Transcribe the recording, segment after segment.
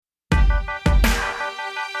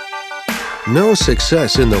No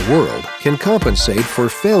success in the world can compensate for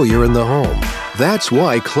failure in the home. That's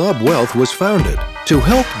why Club Wealth was founded, to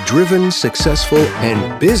help driven, successful,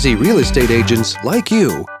 and busy real estate agents like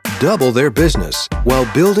you double their business while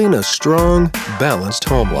building a strong, balanced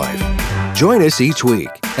home life. Join us each week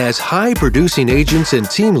as high-producing agents and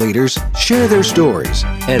team leaders share their stories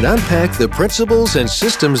and unpack the principles and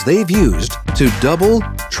systems they've used to double,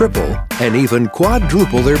 triple, and even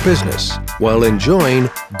quadruple their business while enjoying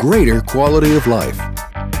greater quality of life.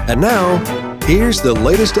 And now, here's the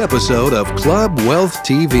latest episode of Club Wealth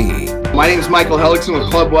TV. My name is Michael Hellickson with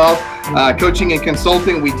Club Wealth Coaching and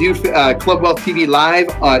Consulting. We do Club Wealth TV live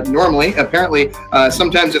normally. Apparently,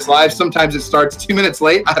 sometimes it's live, sometimes it starts 2 minutes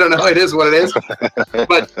late. I don't know. It is what it is.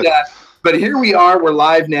 But here we are. We're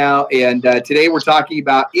live now, and today we're talking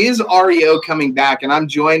about, is REO coming back? And I'm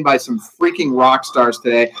joined by some freaking rock stars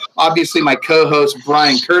today. Obviously, my co-host,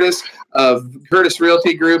 Brian Curtis of Curtis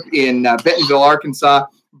Realty Group in Bentonville, Arkansas.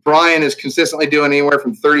 Brian is consistently doing anywhere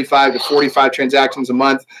from 35 to 45 transactions a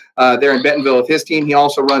month there in Bentonville with his team. He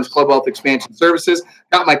also runs Club Wealth Expansion Services.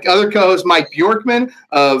 Got my other co-host, Mike Bjorkman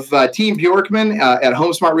of Team Bjorkman at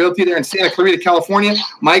HomeSmart Realty there in Santa Clarita, California.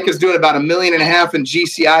 Mike is doing about $1.5 million in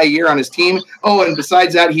GCI a year on his team. Oh, and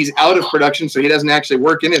besides that, he's out of production, so he doesn't actually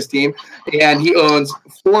work in his team. And he owns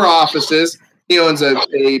 4 offices. He owns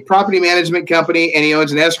a property management company, and he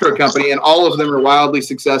owns an escrow company, and all of them are wildly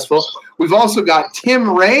successful. We've also got Tim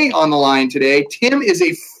Ray on the line today. Tim is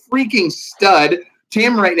a freaking stud.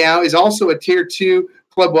 Tim right now is also a Tier 2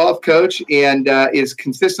 Club Wealth coach and is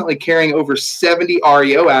consistently carrying over 70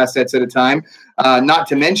 REO assets at a time, not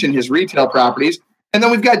to mention his retail properties. And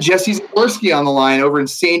then we've got Jesse Zaworski on the line over in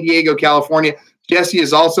San Diego, California. Jesse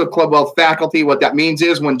is also Club Wealth faculty. What that means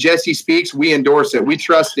is when Jesse speaks, we endorse it. We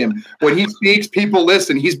trust him. When he speaks, people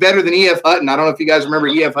listen. He's better than E.F. Hutton. I don't know if you guys remember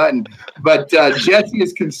E.F. Hutton, but Jesse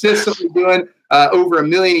is consistently doing over $1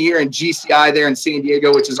 million a year in GCI there in San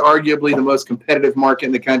Diego, which is arguably the most competitive market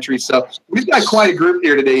in the country. So we've got quite a group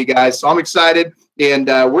here today, you guys. So I'm excited, and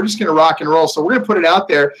we're just going to rock and roll. So we're going to put it out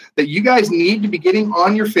there that you guys need to be getting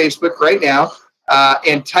on your Facebook right now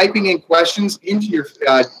and typing in questions into your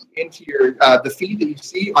the feed that you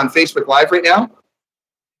see on Facebook Live right now.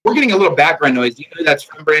 We're getting a little background noise. Do you know who that's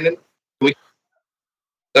from, Brandon?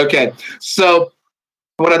 Okay. So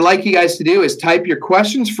what I'd like you guys to do is type your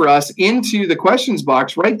questions for us into the questions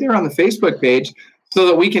box right there on the Facebook page so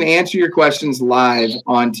that we can answer your questions live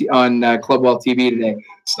on Club Wealth TV today.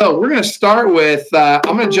 So we're going to start with, I'm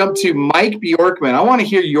going to jump to Mike Bjorkman. I want to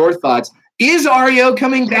hear your thoughts. Is REO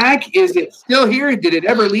coming back? Is it still here? Did it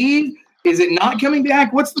ever leave? Is it not coming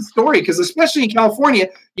back? What's the story? Because especially in California,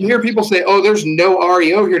 you hear people say, oh, there's no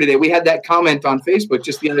REO here today. We had that comment on Facebook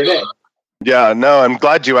just the other day. Yeah, no, I'm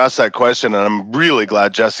glad you asked that question, and I'm really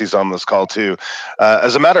glad Jesse's on this call too.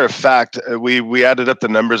 As a matter of fact, we added up the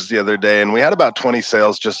numbers the other day, and we had about 20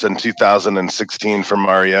 sales just in 2016 from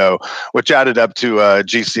REO, which added up to a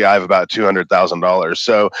GCI of about $200,000.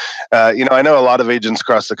 So, I know a lot of agents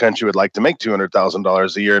across the country would like to make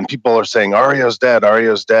 $200,000 a year, and people are saying REO's dead,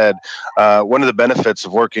 REO's dead. One of the benefits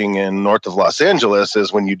of working in north of Los Angeles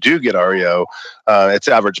is when you do get REO, its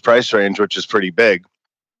average price range, which is pretty big.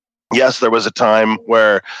 Yes, there was a time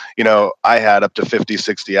where, I had up to 50,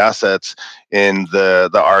 60 assets in the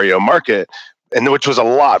REO market, and which was a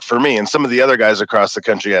lot for me. And some of the other guys across the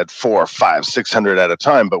country had 400, 500, 600 at a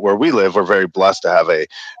time. But where we live, we're very blessed to have a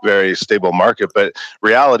very stable market. But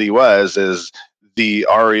reality is the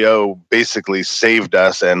REO basically saved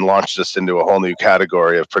us and launched us into a whole new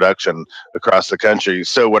category of production across the country.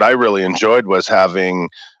 So what I really enjoyed was having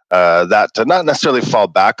that to not necessarily fall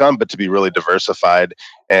back on, but to be really diversified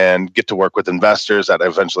and get to work with investors. That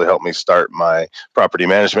eventually helped me start my property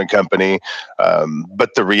management company.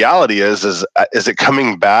 But the reality is it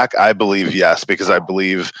coming back? I believe yes, because I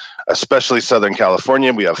believe, especially Southern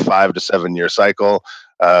California, we have 5 to 7 year cycle.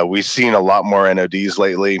 We've seen a lot more NODs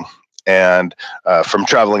lately. And from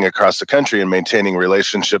traveling across the country and maintaining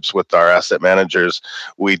relationships with our asset managers,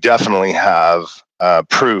 we definitely have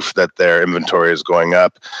proof that their inventory is going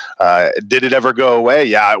up. Did it ever go away?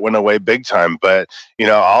 Yeah, it went away big time. But,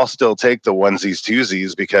 I'll still take the onesies,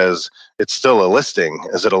 twosies because it's still a listing.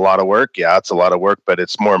 Is it a lot of work? Yeah, it's a lot of work, but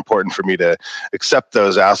it's more important for me to accept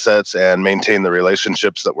those assets and maintain the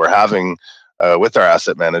relationships that we're having with our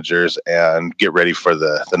asset managers and get ready for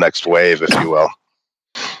the next wave, if you will.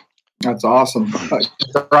 That's awesome.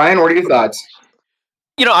 Brian, what are your thoughts?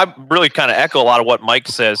 I really kind of echo a lot of what Mike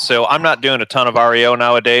says. So I'm not doing a ton of REO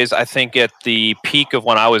nowadays. I think at the peak of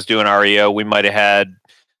when I was doing REO, we might have had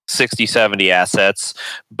 60, 70 assets.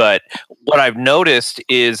 But what I've noticed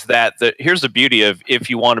is that here's the beauty of if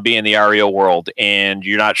you want to be in the REO world and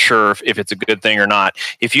you're not sure if it's a good thing or not.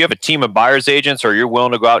 If you have a team of buyer's agents or you're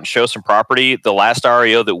willing to go out and show some property, the last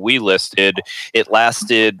REO that we listed, it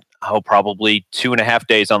lasted probably 2.5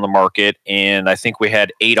 days on the market, and I think we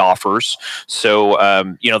had 8 offers. So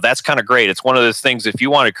that's kind of great. It's one of those things, if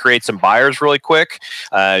you want to create some buyers really quick,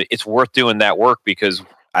 it's worth doing that work, because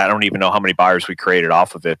I don't even know how many buyers we created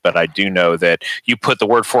off of it, but I do know that you put the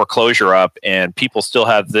word foreclosure up and people still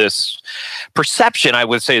have this perception, I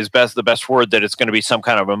would say is the best word, that it's going to be some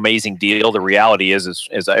kind of amazing deal. The reality is,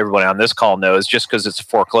 as everyone on this call knows, just because it's a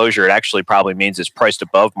foreclosure, it actually probably means it's priced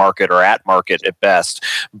above market or at market at best.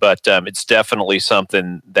 But it's definitely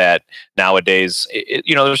something that nowadays,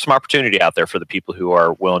 there's some opportunity out there for the people who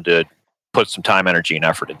are willing to put some time, energy, and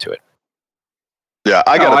effort into it. Yeah,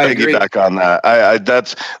 I got to piggyback on that.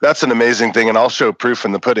 That's an amazing thing, and I'll show proof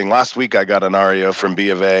in the pudding. Last week, I got an REO from B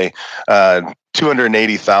of A,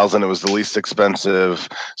 $280,000. It was the least expensive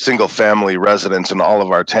single-family residence in all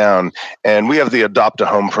of our town, and we have the Adopt a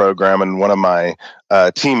Home program, and one of my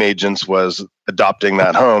team agents was adopting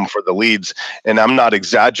that home for the leads. And I'm not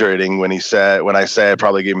exaggerating when I say I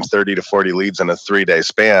probably gave him 30 to 40 leads in a 3-day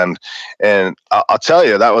span. And I'll tell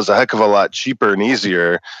you, that was a heck of a lot cheaper and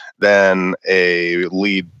easier than a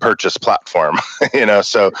lead purchase platform.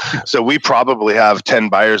 So we probably have 10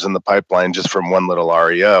 buyers in the pipeline just from one little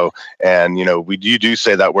REO. And, you do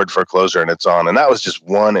say that word foreclosure and it's on. And that was just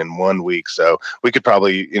one in 1 week. So we could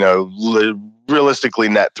probably, realistically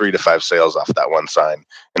net 3 to 5 sales off that one sign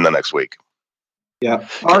in the next week. Yeah,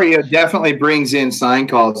 REO definitely brings in sign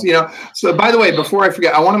calls. So by the way, before I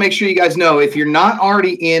forget, I want to make sure you guys know, if you're not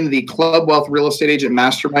already in the Club Wealth Real Estate Agent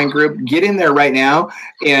Mastermind group, get in there right now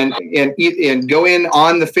and go in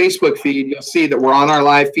on the Facebook feed. You'll see that we're on our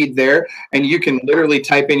live feed there, and you can literally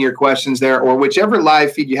type in your questions there, or whichever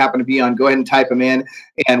live feed you happen to be on. Go ahead and type them in,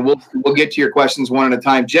 and we'll get to your questions one at a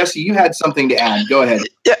time. Jesse, you had something to add. Go ahead.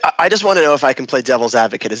 Yeah, I just want to know if I can play devil's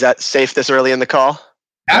advocate. Is that safe this early in the call?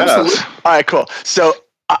 Absolutely. All right, cool. So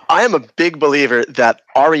I am a big believer that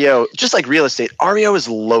REO, just like real estate, REO is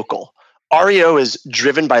local. REO is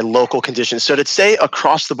driven by local conditions. So to say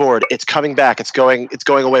across the board, it's coming back, it's going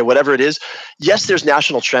away, whatever it is. Yes, there's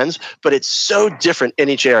national trends, but it's so different in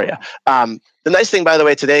each area. The nice thing, by the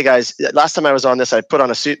way, today, guys, last time I was on this, I put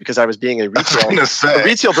on a suit because I was being a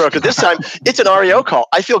retail broker. This time, it's an REO call.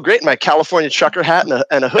 I feel great in my California trucker hat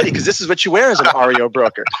and a hoodie, because this is what you wear as an REO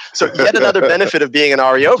broker. So yet another benefit of being an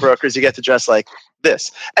REO broker is you get to dress like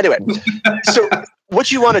this. Anyway, so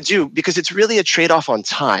what you want to do, because it's really a trade-off on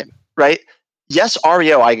time, right? Yes,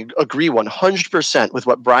 REO, I agree 100% with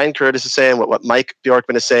what Brian Curtis is saying, what Mike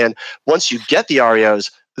Bjorkman is saying. Once you get the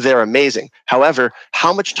REOs, they're amazing. However,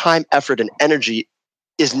 how much time, effort, and energy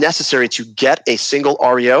is necessary to get a single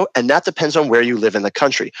REO? And that depends on where you live in the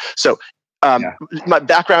country. So my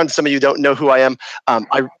background, some of you don't know who I am. I'm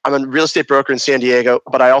a real estate broker in San Diego,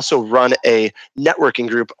 but I also run a networking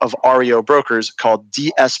group of REO brokers called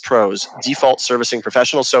DS Pros, Default Servicing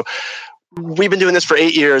Professionals. So we've been doing this for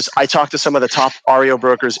 8 years. I talk to some of the top REO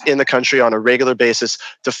brokers in the country on a regular basis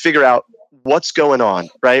to figure out what's going on,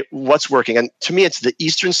 right? What's working. And to me, it's the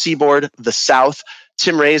Eastern Seaboard, the South.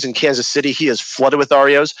 Tim Ray's in Kansas City. He is flooded with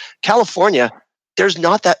REOs. California, there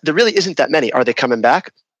really isn't that many. Are they coming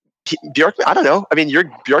back? Bjorkman, I don't know. I mean,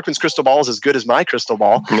 Bjorkman's crystal ball is as good as my crystal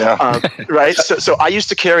ball, right? So I used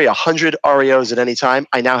to carry 100 REOs at any time.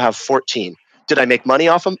 I now have 14. Did I make money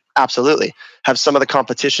off them? Absolutely. Have some of the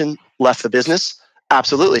competition left the business?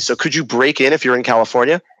 Absolutely. So could you break in if you're in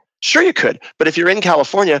California? Sure you could. But if you're in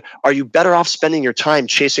California, are you better off spending your time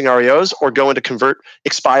chasing REOs or going to convert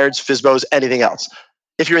expireds, FSBOs, anything else?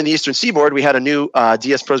 If you're in the Eastern Seaboard, we had a new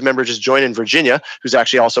DS Pros member just join in Virginia, who's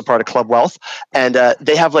actually also part of Club Wealth. And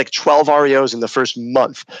they have like 12 REOs in the first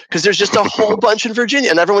month because there's just a whole bunch in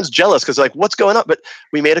Virginia and everyone's jealous because like, what's going on? But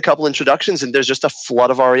we made a couple introductions and there's just a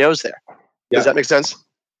flood of REOs there. Yeah. Does that make sense?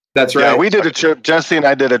 That's right. Yeah, we did a trip. Jesse and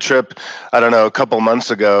I did a trip. I don't know, a couple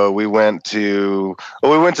months ago. We went to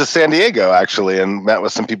San Diego actually, and met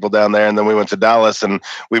with some people down there. And then we went to Dallas, and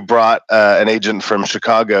we brought an agent from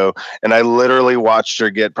Chicago. And I literally watched her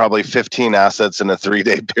get probably 15 assets in a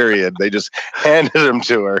 3-day period. They just handed them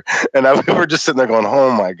to her, and we were just sitting there going,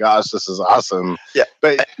 "Oh my gosh, this is awesome!" Yeah,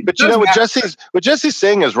 but you know what Jesse's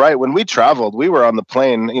saying is right. When we traveled, we were on the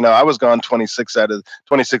plane. You know, I was gone 26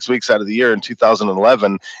 weeks out of the year in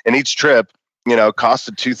 2011. And each trip,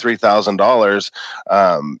 costed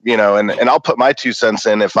 $2,000-$3,000, and I'll put my 2 cents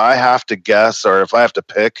in. If I have to guess or if I have to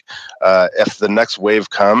pick, if the next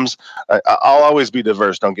wave comes, I'll always be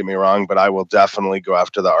diverse. Don't get me wrong, but I will definitely go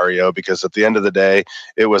after the REO, because at the end of the day,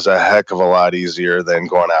 it was a heck of a lot easier than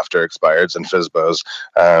going after expireds and FSBOs.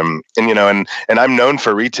 And I'm known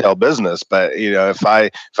for retail business, but if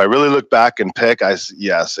I really look back and pick,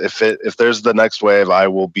 yes, if there's the next wave, I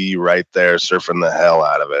will be right there surfing the hell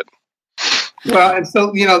out of it. Well, and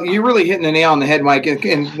so, you're really hitting the nail on the head, Mike.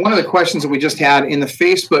 And one of the questions that we just had in the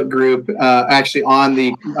Facebook group, actually on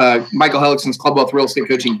the Michael Hellickson's Club Wealth Real Estate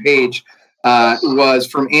Coaching page, was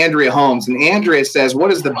from Andrea Holmes. And Andrea says,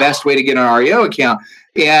 what is the best way to get an REO account?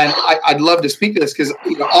 And I'd love to speak to this, because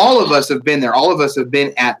all of us have been there. All of us have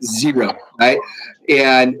been at zero, right?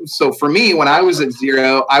 And so for me, when I was at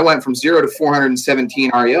zero, I went from 0 to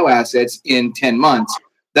 417 REO assets in 10 months.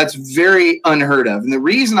 That's very unheard of. And the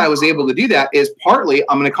reason I was able to do that is partly,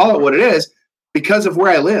 I'm going to call it what it is, because of where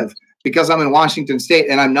I live, because I'm in Washington State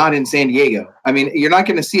and I'm not in San Diego. I mean, you're not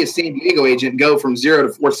going to see a San Diego agent go from 0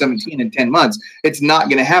 to 417 in 10 months. It's not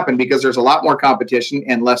going to happen, because there's a lot more competition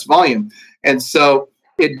and less volume. And so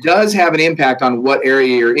it does have an impact on what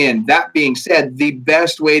area you're in. That being said, the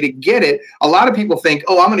best way to get it, a lot of people think,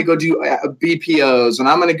 I'm going to go do BPOs and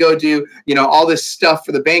I'm going to go do, all this stuff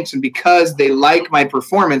for the banks. And because they like my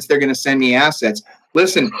performance, they're going to send me assets.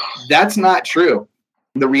 Listen, that's not true.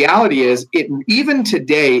 The reality is, even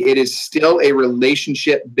today, it is still a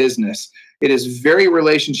relationship business. It is very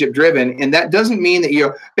relationship driven. And that doesn't mean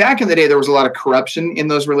that, back in the day, there was a lot of corruption in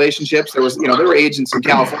those relationships. There was, there were agents in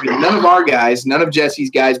California, none of our guys, none of Jesse's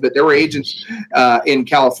guys, but there were agents in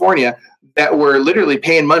California that were literally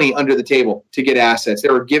paying money under the table to get assets. They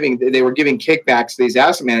were giving kickbacks to these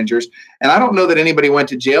asset managers. And I don't know that anybody went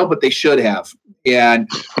to jail, but they should have. And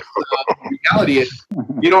the reality is,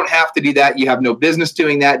 you don't have to do that. You have no business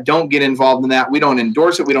doing that. Don't get involved in that. We don't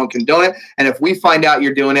endorse it. We don't condone it. And if we find out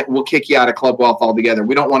you're doing it, we'll kick you out of Club Wealth altogether.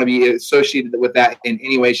 We don't want to be associated with that in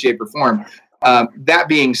any way, shape, or form. That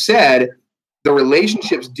being said, the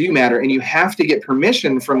relationships do matter, and you have to get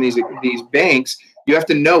permission from these banks. You have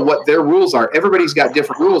to know what their rules are. Everybody's got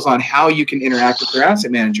different rules on how you can interact with their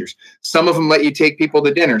asset managers. Some of them let you take people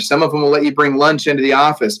to dinner. Some of them will let you bring lunch into the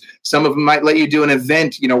office. Some of them might let you do an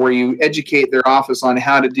event, where you educate their office on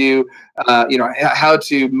how to do, how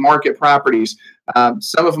to market properties.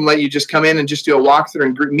 Some of them let you just come in and just do a walkthrough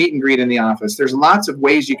and meet and greet in the office. There's lots of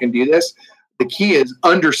ways you can do this. The key is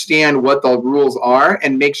understand what the rules are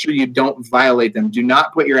and make sure you don't violate them. Do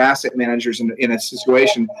not put your asset managers in a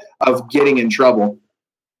situation of getting in trouble.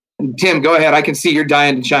 Tim, go ahead. I can see you're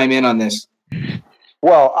dying to chime in on this.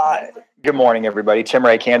 Well, good morning, everybody. Tim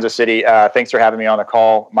Ray, Kansas City. Thanks for having me on the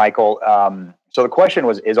call, Michael. So the question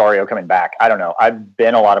was, is REO coming back? I don't know. I've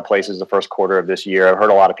been a lot of places the first quarter of this year. I've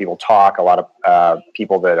heard a lot of people talk, a lot of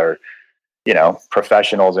people that are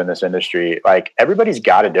professionals in this industry. Like, everybody's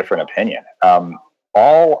got a different opinion.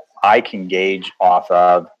 All I can gauge off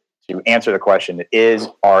of to answer the question, is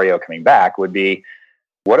REO coming back, would be,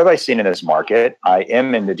 what have I seen in this market? I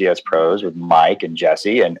am in the DS Pros with Mike and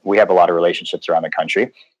Jesse, and we have a lot of relationships around the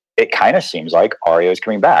country. It kind of seems like REO is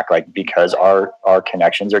coming back, because our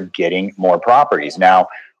connections are getting more properties. Now,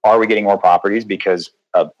 are we getting more properties because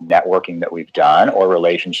of networking that we've done or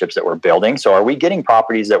relationships that we're building? So are we getting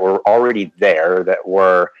properties that were already there that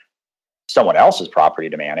were someone else's property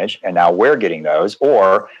to manage, and now we're getting those?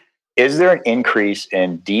 Or is there an increase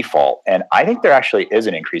in default? And I think there actually is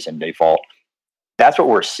an increase in default. That's what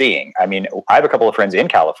we're seeing. I mean, I have a couple of friends in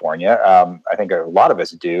California. I think a lot of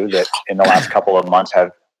us do, that in the last couple of months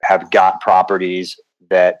have got properties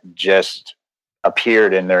that just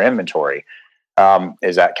appeared in their inventory.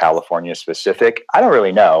 Is that California specific? I don't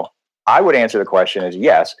really know. I would answer the question as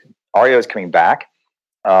yes, REO is coming back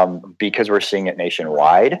because we're seeing it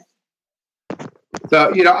nationwide.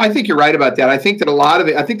 So, I think you're right about that. I think that a lot of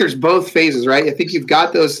it, I think there's both phases, right? I think you've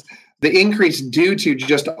got the increase due to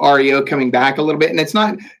just REO coming back a little bit. And it's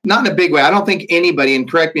not in a big way. I don't think anybody, and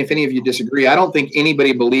correct me if any of you disagree, I don't think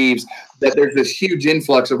anybody believes that there's this huge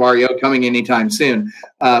influx of REO coming anytime soon.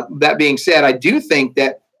 That being said, I do think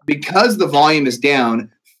that because the volume is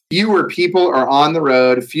down, fewer people are on the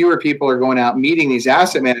road, fewer people are going out meeting these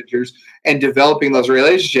asset managers and developing those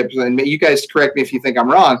relationships. And you guys correct me if you think I'm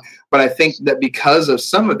wrong, but I think that because of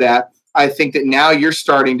some of that, I think that now you're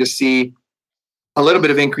starting to see a little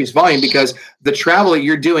bit of increased volume because the travel that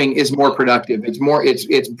you're doing is more productive.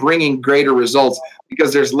 It's bringing greater results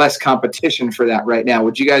because there's less competition for that right now.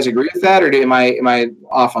 Would you guys agree with that, or am I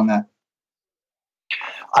off on that?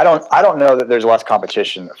 I don't know that there's less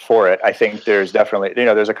competition for it. I think there's definitely,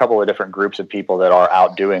 there's a couple of different groups of people that are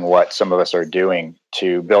out doing what some of us are doing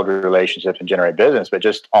to build relationships and generate business. But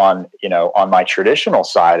just on my traditional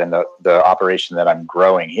side and the operation that I'm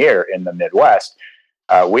growing here in the Midwest,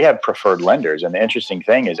 we have preferred lenders. And the interesting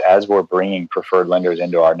thing is, as we're bringing preferred lenders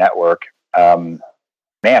into our network,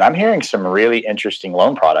 man, I'm hearing some really interesting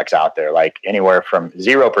loan products out there, like anywhere from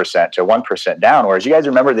 0% to 1% down. Whereas you guys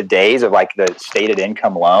remember the days of like the stated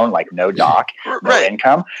income loan, like no doc, no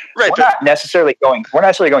income. Right. We're not necessarily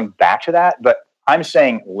going back to that, but I'm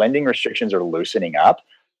saying lending restrictions are loosening up,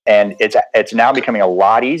 and it's now becoming a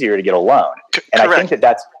lot easier to get a loan. And I think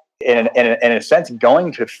that's in a sense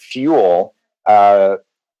going to fuel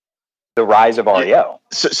the rise of REO.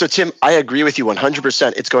 So Tim, I agree with you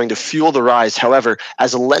 100%. It's going to fuel the rise. However,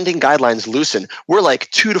 as lending guidelines loosen, we're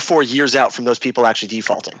like 2 to 4 years out from those people actually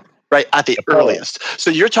defaulting, right? At the earliest.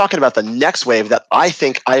 So you're talking about the next wave that I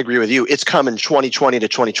think, I agree with you, it's coming 2020 to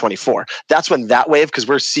 2024. That's when that wave, because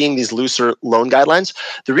we're seeing these looser loan guidelines.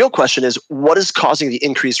 The real question is, what is causing the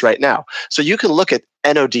increase right now? So you can look at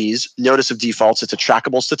NODs, notice of defaults. It's a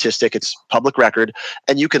trackable statistic. It's public record.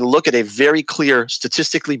 And you can look at a very clear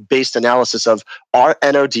statistically based analysis of, are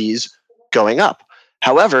NODs going up?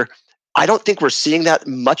 However, I don't think we're seeing that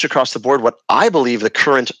much across the board. What I believe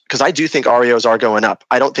because I do think REOs are going up.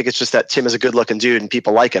 I don't think it's just that Tim is a good looking dude and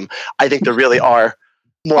people like him. I think there really are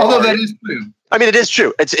more. Although that is true. I mean, it is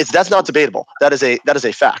true. It's that's not debatable. That is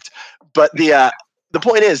a fact. But the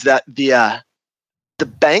point is that the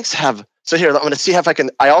banks have. So here, I'm going to see if I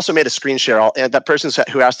can. I also made a screen share. And that person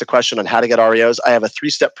who asked the question on how to get REOs, I have a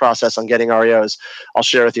 3-step process on getting REOs. I'll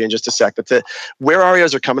share with you in just a sec. But where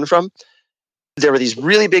REOs are coming from, there were these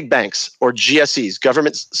really big banks or GSEs,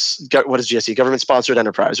 what is GSE? Government-sponsored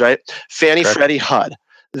enterprise, right? Fannie, Freddie, HUD.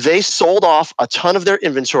 They sold off a ton of their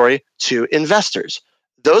inventory to investors.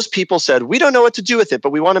 Those people said, we don't know what to do with it,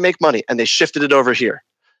 but we want to make money. And they shifted it over here.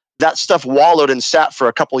 That stuff wallowed and sat for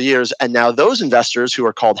a couple of years. And now those investors, who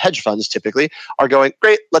are called hedge funds typically, are going,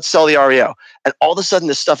 great, let's sell the REO. And all of a sudden,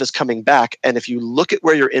 this stuff is coming back. And if you look at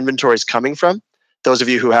where your inventory is coming from, those of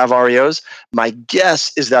you who have REOs, my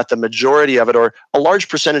guess is that the majority of it, or a large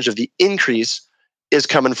percentage of the increase, is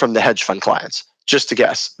coming from the hedge fund clients. Just to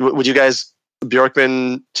guess. Would you guys,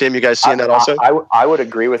 Bjorkman, Tim, you guys seeing that also? I would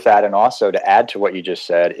agree with that. And also to add to what you just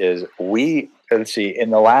said is let's see,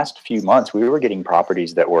 in the last few months, we were getting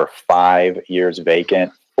properties that were 5 years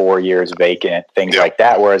vacant, 4 years vacant, things like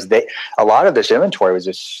that. Whereas a lot of this inventory was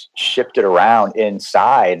just shifted around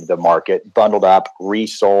inside the market, bundled up,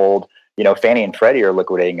 resold. Fannie and Freddie are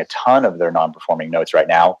liquidating a ton of their non-performing notes right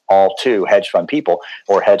now, all to hedge fund people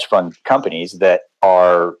or hedge fund companies that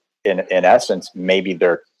are in essence, maybe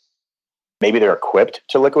they're equipped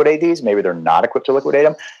to liquidate these, maybe they're not equipped to liquidate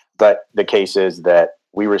them. But the case is that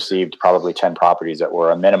we received probably 10 properties that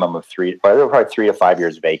were a minimum of they were probably 3 to 5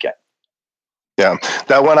 years vacant. Yeah,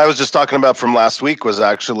 that one I was just talking about from last week was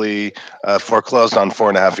actually foreclosed on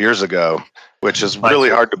 4.5 years ago, which is really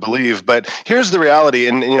hard to believe. But here's the reality,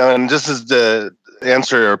 and this is the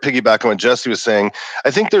answer or piggyback on what Jesse was saying.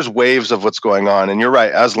 I think there's waves of what's going on, and you're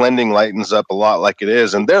right. As lending lightens up a lot, like it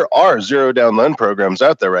is, and there are 0 down loan programs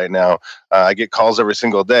out there right now. I get calls every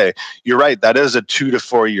single day. You're right. That is a 2 to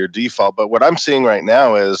 4 year default. But what I'm seeing right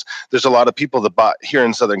now is there's a lot of people that bought here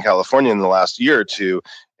in Southern California in the last year or two.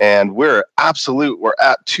 And we're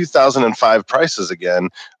at 2005 prices again.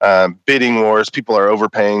 Bidding wars, people are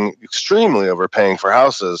extremely overpaying for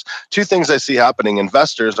houses. 2 things I see happening.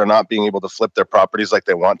 Investors are not being able to flip their properties like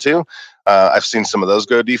they want to. I've seen some of those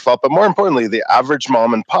go default, but more importantly, the average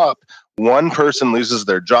mom and pop, one person loses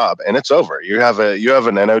their job and it's over. You have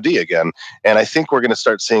an NOD again. And I think we're going to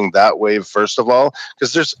start seeing that wave first of all,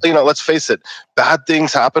 because there's, let's face it, bad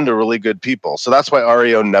things happen to really good people. So that's why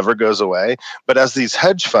REO never goes away. But as these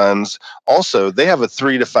hedge funds also, they have a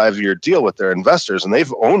 3 to 5 year deal with their investors and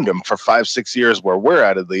they've owned them for 5-6 years where we're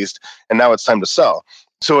at least. And now it's time to sell.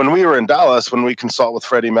 So when we were in Dallas, when we consult with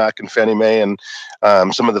Freddie Mac and Fannie Mae and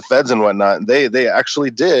some of the feds and whatnot, they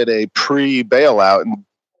actually did a pre-bailout and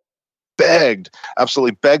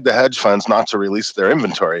absolutely begged the hedge funds not to release their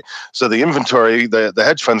inventory. So the inventory, the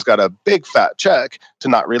hedge funds got a big fat check to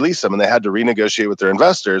not release them, and they had to renegotiate with their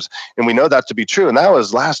investors. And we know that to be true. And that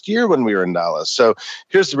was last year when we were in Dallas. So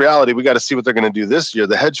here's the reality. We got to see what they're going to do this year.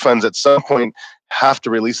 The hedge funds at some point have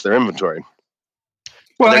to release their inventory.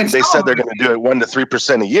 Well, they said they're going to do it 1 to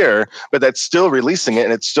 3% a year, but that's still releasing it,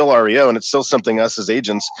 and it's still REO, and it's still something us as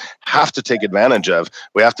agents have to take advantage of.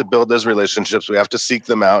 We have to build those relationships. We have to seek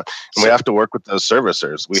them out, and we have to work with those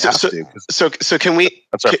servicers. We have to. So can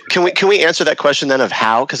we answer that question then of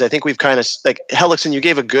how? Because I think we've kind of like Helixson, you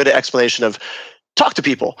gave a good explanation of talk to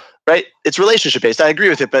people, right? It's relationship based. I agree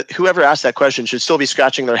with it, but whoever asked that question should still be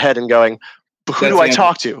scratching their head and going, who do I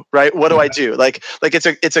talk to, right? What do I do? Like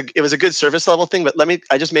it was a good service level thing, but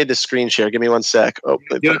I just made this screen share. Give me one sec. Oh,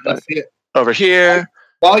 Let's see it. Over here.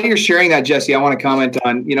 While you're sharing that, Jesse, I want to comment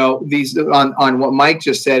on, these on what Mike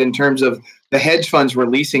just said in terms of the hedge funds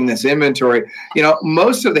releasing this inventory.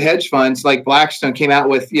 Most of the hedge funds like Blackstone came out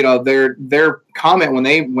with, their comment when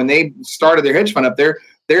they started their hedge fund up, their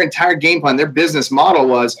entire game plan, their business model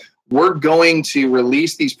was, we're going to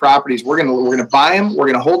release these properties. We're going to buy them. We're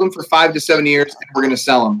going to hold them for 5 to 7 years, and we're going to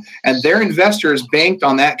sell them. And their investors banked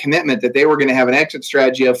on that commitment that they were going to have an exit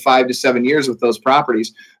strategy of 5 to 7 years with those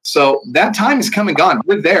properties. So that time is come and gone.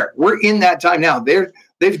 We're there. We're in that time now.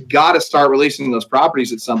 They've got to start releasing those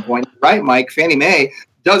properties at some point, right, Mike? Fannie Mae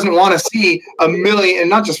doesn't want to see a million, and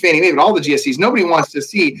not just Fannie Mae, but all the GSEs. Nobody wants to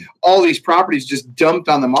see all these properties just dumped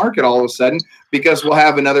on the market all of a sudden, because we'll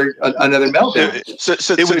have another meltdown.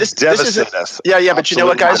 So this devastate us. Yeah, but you know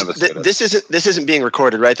what, guys? This isn't being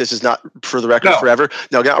recorded, right? This is not for the record forever.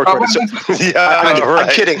 No, not recorded. I'm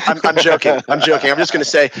kidding. I'm joking. I'm just going to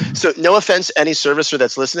say, so no offense, any servicer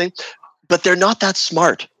that's listening, but they're not that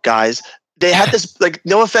smart, guys. They had this,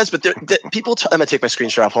 no offense, but people. I'm gonna take my screen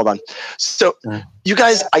share off. Hold on. So, you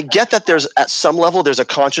guys, I get that there's at some level there's a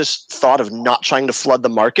conscious thought of not trying to flood the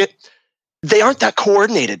market. They aren't that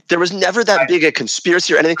coordinated. There was never that big a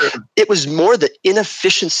conspiracy or anything. It was more the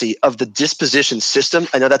inefficiency of the disposition system.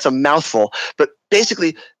 I know that's a mouthful, but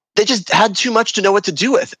basically, they just had too much to know what to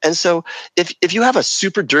do with. And so, if you have a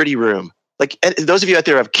super dirty room, and those of you out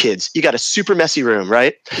there who have kids, you got a super messy room,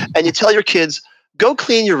 right? And you tell your kids, go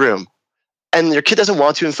clean your room. And your kid doesn't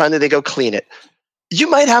want to, and finally they go clean it. You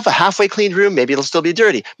might have a halfway cleaned room. Maybe it'll still be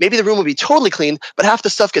dirty. Maybe the room will be totally clean, but half the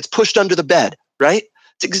stuff gets pushed under the bed, right?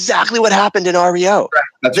 It's exactly what happened in REO. Right.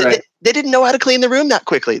 That's right. They didn't know how to clean the room that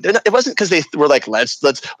quickly. It wasn't because they were like, let's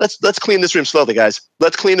clean this room slowly, guys.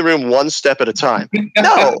 Let's clean the room one step at a time.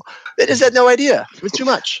 No, they just had no idea. It was too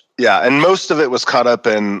much. Yeah, and most of it was caught up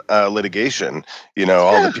in litigation.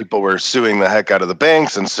 All the people were suing the heck out of the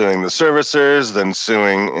banks and suing the servicers, then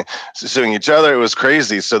suing each other. It was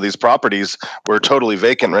crazy. So these properties were totally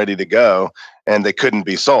vacant, ready to go, and they couldn't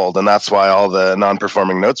be sold. And that's why all the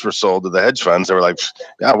non-performing notes were sold to the hedge funds. They were like,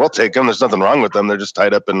 yeah, we'll take them. There's nothing wrong with them. They're just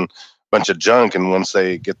tied up in bunch of junk, and once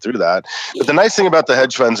they get through that. But the nice thing about the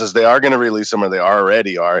hedge funds is they are going to release them, or they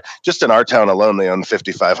already are. Just in our town alone, they own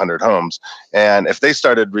 5,500 homes, and if they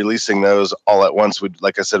started releasing those all at once, we'd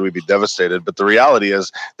be devastated. But the reality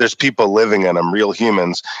is there's people living in them, real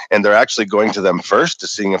humans, and they're actually going to them first to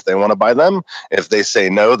seeing if they want to buy them. If they say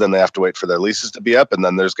no, then they have to wait for their leases to be up, and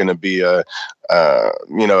then there's going to be a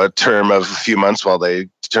term of a few months while they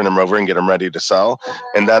turn them over and get them ready to sell.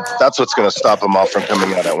 And that's what's going to stop them all from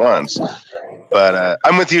coming out at once. But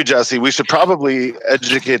I'm with you, Jesse. We should probably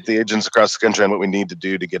educate the agents across the country on what we need to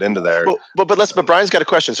do to get into there. But Brian's got a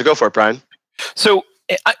question, so go for it, Brian. So,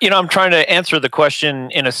 I'm trying to answer the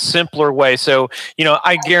question in a simpler way. So,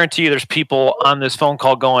 I guarantee you there's people on this phone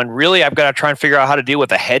call going, really, I've got to try and figure out how to deal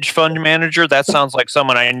with a hedge fund manager. That sounds like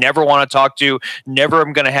someone I never want to talk to, never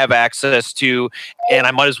am going to have access to, and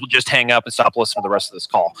I might as well just hang up and stop listening to the rest of this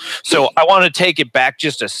call. So I want to take it back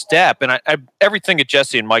just a step. And I everything that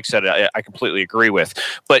Jesse and Mike said, I completely agree with.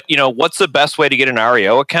 But, what's the best way to get an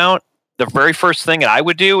REO account? The very first thing that I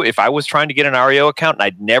would do if I was trying to get an REO account and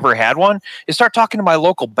I'd never had one is start talking to my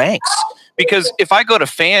local banks. Because if I go to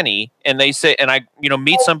Fannie and they say, and I,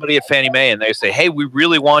 meet somebody at Fannie Mae and they say, hey, we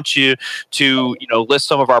really want you to, list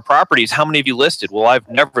some of our properties. How many have you listed? Well, I've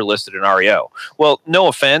never listed an REO. Well, no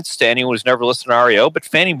offense to anyone who's never listed an REO, but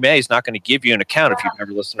Fannie Mae is not going to give you an account if you've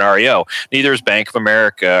never listed an REO. Neither is Bank of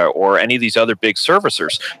America or any of these other big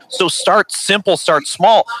servicers. So start simple, start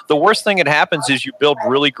small. The worst thing that happens is you build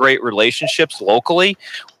really great relationships locally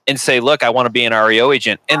and say, look, I want to be an REO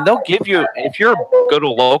agent. And they'll give you, if you go to a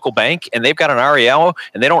local bank and they've got an REO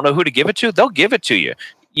and they don't know who to give it to, they'll give it to you.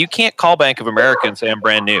 You can't call Bank of America and say, I'm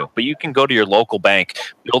brand new, but you can go to your local bank,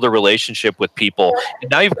 build a relationship with people, and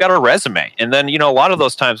now you've got a resume. And then, a lot of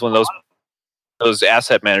those times when those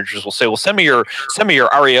asset managers will say, well, send me your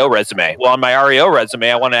REO resume. Well, on my REO resume,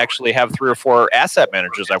 I want to actually have 3 or 4 asset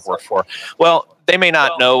managers I've worked for. Well, they may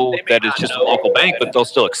not know that it's just a local bank, but they'll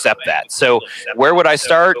still accept that. So where would I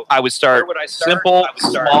start? I would start simple,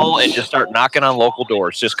 small, and just start knocking on local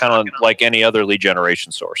doors, just kind of like any other lead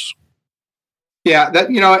generation source. Yeah, that,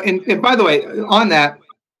 and by the way, on that,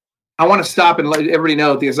 I want to stop and let everybody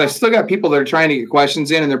know, because I still got people that are trying to get questions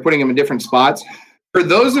in and they're putting them in different spots. For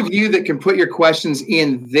those of you that can put your questions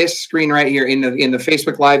in this screen right here in the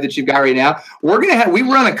Facebook Live that you've got right now, we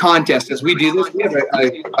run a contest as we do this. We have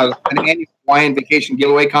an annual Hawaiian vacation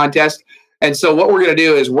giveaway contest. And so what we're going to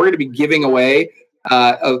do is we're going to be giving away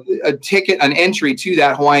a ticket, an entry to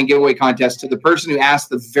that Hawaiian giveaway contest to the person who asked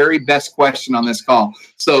the very best question on this call.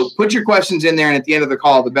 So put your questions in there, and at the end of the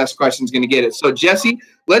call, the best question is going to get it. So Jesse,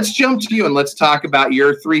 let's jump to you and let's talk about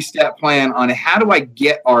your 3-step plan on how do I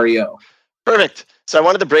get REO. Perfect. So I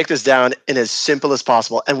wanted to break this down in as simple as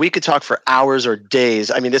possible, and we could talk for hours or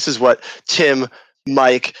days. I mean, this is what Tim,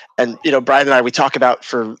 Mike, and Brian and I, we talk about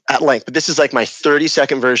at length, but this is like my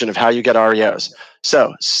 30-second version of how you get REOs.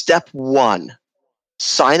 So step 1,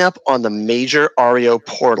 sign up on the major REO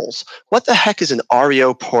portals. What the heck is an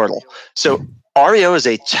REO portal? So REO is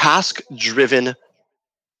a task-driven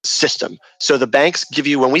system. So the banks give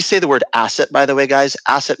you, when we say the word asset, by the way, guys,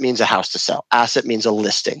 asset means a house to sell. Asset means a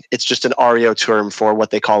listing. It's just an REO term for what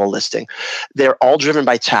they call a listing. They're all driven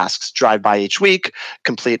by tasks. Drive by each week,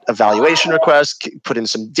 complete a valuation request, put in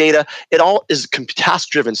some data. It all is task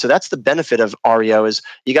driven. So that's the benefit of REO is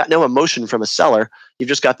you got no emotion from a seller. You've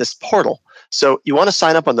just got this portal. So you want to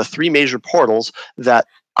sign up on the 3 major portals that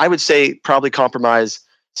I would say probably comprise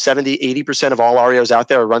 70, 80% of all REOs out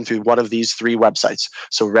there are run through one of these 3 websites.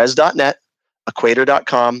 So res.net,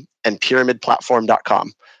 equator.com, and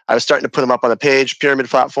pyramidplatform.com. I was starting to put them up on the page, Pyramid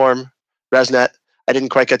Platform, ResNet. I didn't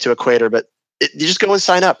quite get to Equator, but you just go and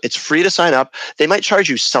sign up. It's free to sign up. They might charge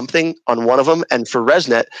you something on one of them. And for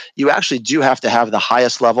ResNet, you actually do have to have the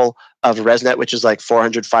highest level of ResNet, which is like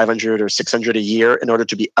 400, 500, or 600 a year in order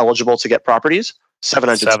to be eligible to get properties.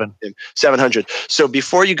 700. So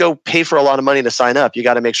before you go pay for a lot of money to sign up, you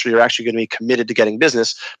got to make sure you're actually going to be committed to getting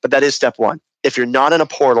business. But that is step 1. If you're not in a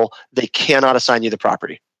portal, they cannot assign you the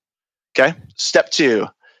property. Okay. Step 2,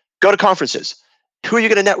 go to conferences. Who are you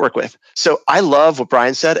going to network with? So I love what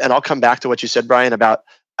Brian said, and I'll come back to what you said, Brian, about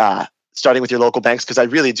starting with your local banks, because I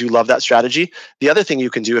really do love that strategy. The other thing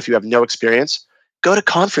you can do if you have no experience, go to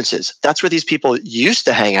conferences. That's where these people used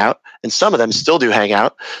to hang out, and some of them still do hang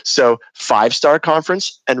out. So 5-Star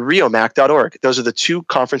Conference and REOMAC.org. Those are the 2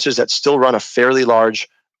 conferences that still run a fairly large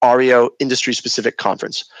REO industry-specific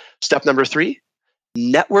conference. Step number 3,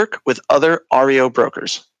 network with other REO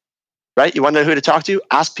brokers. Right? You want to know who to talk to?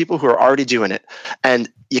 Ask people who are already doing it.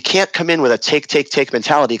 And you can't come in with a take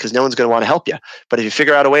mentality because no one's going to want to help you. But if you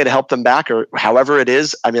figure out a way to help them back or however it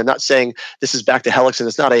is, I mean, I'm not saying this is back to Helix and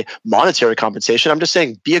it's not a monetary compensation. I'm just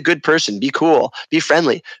saying be a good person, be cool, be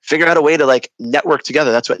friendly, figure out a way to like network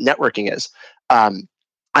together. That's what networking is.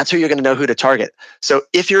 That's who you're going to know who to target. So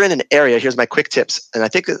if you're in an area, here's my quick tips. And I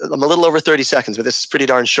think I'm a little over 30 seconds, but this is pretty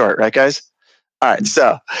darn short, right, guys? All right.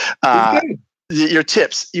 So your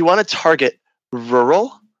tips, you want to target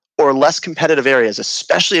rural or less competitive areas,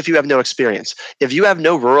 especially if you have no experience. If you have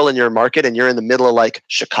no rural in your market and you're in the middle of like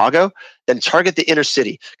Chicago, then target the inner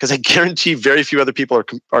city, because I guarantee very few other people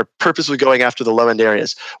are purposely going after the low end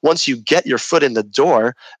areas. Once you get your foot in the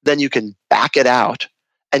door, then you can back it out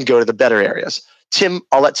and go to the better areas. Tim,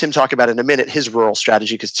 I'll let Tim talk about in a minute his rural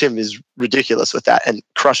strategy, because Tim is ridiculous with that and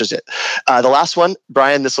crushes it. The last one,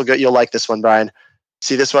 Brian, you'll like this one, Brian.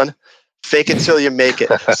 See this one? Fake it till you make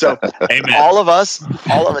it. So all of us,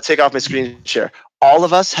 I'm going to take off my screen share. All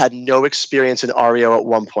of us had no experience in REO at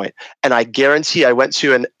one point. And I guarantee I went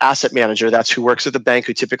to an asset manager, that's who works at the bank,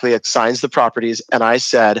 who typically assigns the properties. And I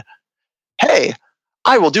said, hey,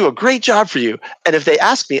 I will do a great job for you. And if they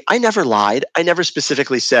asked me, I never lied. I never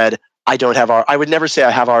specifically said, I would never say I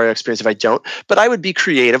have REO experience if I don't, but I would be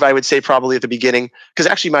creative. I would say probably at the beginning, because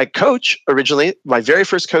actually my coach originally, my very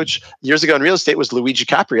first coach years ago in real estate was Luigi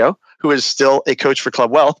Caprio, who is still a coach for Club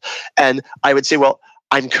Wealth. And I would say, well,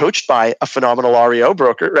 I'm coached by a phenomenal REO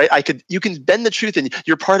broker, right? You can bend the truth, and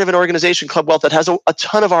you're part of an organization, Club Wealth, that has a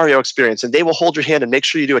ton of REO experience, and they will hold your hand and make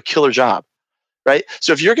sure you do a killer job. Right?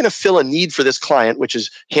 So if you're going to fill a need for this client, which is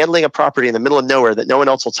handling a property in the middle of nowhere that no one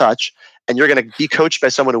else will touch, and you're going to be coached by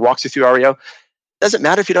someone who walks you through REO, doesn't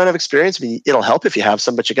matter if you don't have experience. I mean, it'll help if you have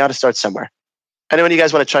some, but you got to start somewhere. Anyone of you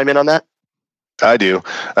guys want to chime in on that? I do.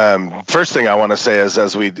 First thing I want to say is,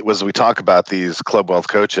 as we talk about these Club Wealth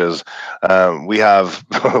coaches, we have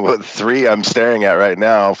 3 I'm staring at right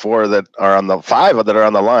now, 5 that are on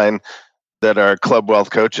the line that are Club Wealth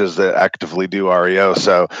coaches that actively do REO.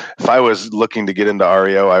 So if I was looking to get into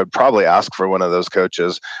REO, I would probably ask for one of those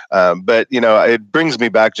coaches. But, it brings me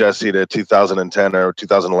back, Jesse, to 2010 or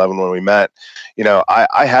 2011 when we met.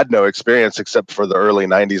 I had no experience except for the early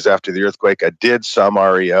 90s after the earthquake. I did some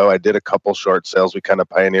REO. I did a couple short sales. We kind of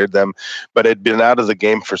pioneered them, but it'd been out of the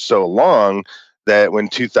game for so long that when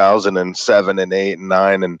 2007 and 8 and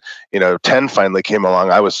 9 and 10 finally came along,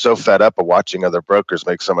 I was so fed up of watching other brokers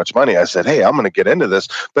make so much money. I said, hey, I'm going to get into this.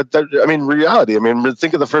 But reality,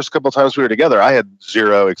 think of the first couple of times we were together. I had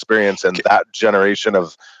zero experience in that generation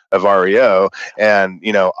of of REO. And,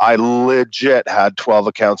 you know, I legit had 12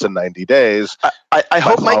 accounts in 90 days. I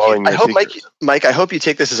hope, Mike, I hope you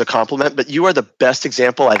take this as a compliment, but you are the best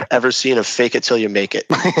example I've ever seen of fake it till you make it.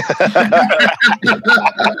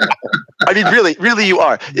 I mean, really, you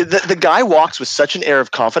are. The guy walks with such an air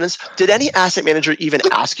of confidence. Did any asset manager even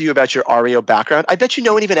ask you about your REO background? I bet you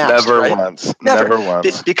no one even asked. Never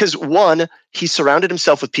once. Because one, he surrounded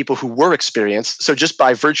himself with people who were experienced. So just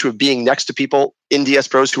by virtue of being next to people in DS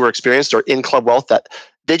Pros who are experienced or in Club Wealth, that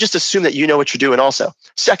they just assume that you know what you're doing also.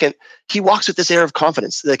 Second, he walks with this air of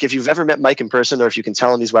confidence. Like if you've ever met Mike in person or if you can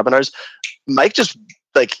tell in these webinars, Mike just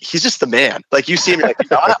like, he's just the man. Like you see him, like,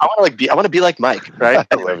 I want to be like Mike, right?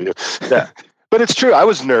 I love you. Yeah. But it's true. I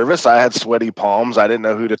was nervous. I had sweaty palms. I didn't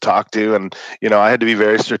know who to talk to, and you know, I had to be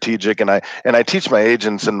very strategic. And I teach my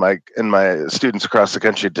agents and my students across the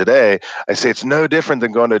country today. I say it's no different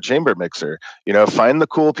than going to a chamber mixer. You know, find the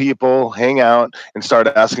cool people, hang out, and start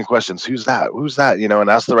asking questions. Who's that? Who's that? You know, and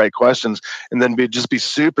ask the right questions, and then just be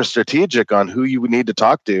super strategic on who you need to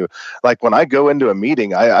talk to. Like when I go into a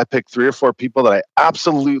meeting, I pick 3 or 4 people that I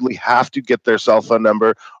absolutely have to get their cell phone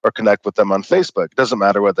number or connect with them on Facebook. It doesn't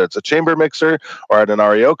matter whether it's a chamber mixer or at an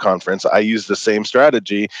REO conference. I use the same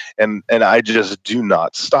strategy, and I just do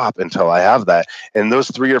not stop until I have that. And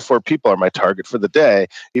those 3 or 4 people are my target for the day.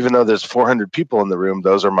 Even though there's 400 people in the room,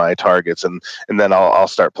 those are my targets. And then I'll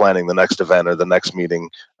start planning the next event or the next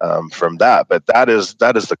meeting from that. But that is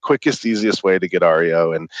the quickest, easiest way to get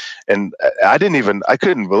REO. And I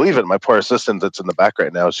couldn't believe it. My poor assistant that's in the back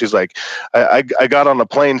right now, she's like, I got on a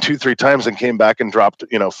plane 2-3 times and came back and dropped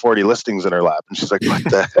 40 listings in her lap. And she's like, what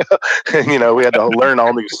the hell? And, we had to learn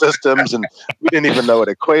all new systems, and we didn't even know what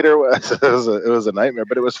Equator was. It was a nightmare,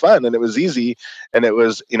 but it was fun and it was easy. And it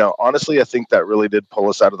was, honestly, I think that really did pull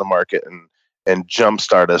us out of the market and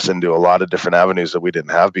jumpstart us into a lot of different avenues that we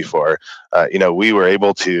didn't have before. We were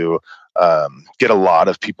able to get a lot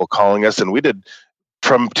of people calling us, and we did.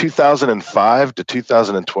 From 2005 to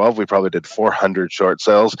 2012, we probably did 400 short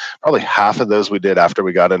sales. Probably half of those we did after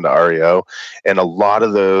we got into REO. And a lot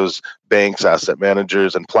of those banks, asset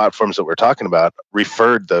managers, and platforms that we're talking about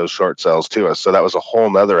referred those short sales to us. So that was a whole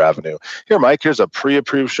nother avenue. Here, Mike, here's a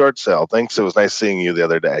pre-approved short sale. Thanks. It was nice seeing you the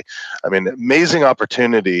other day. I mean, amazing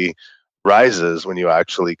opportunity rises when you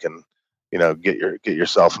actually can, get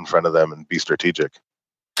yourself in front of them and be strategic.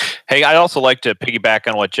 Hey, I'd also like to piggyback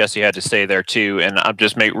on what Jesse had to say there too, and I'll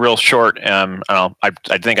just make real short. I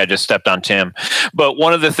think I just stepped on Tim, but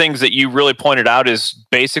one of the things that you really pointed out is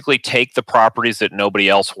basically take the properties that nobody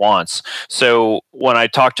else wants. So when I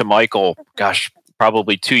talked to Michael,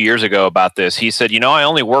 probably 2 years ago about this, he said, I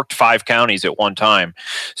only worked 5 counties at one time.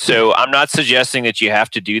 So I'm not suggesting that you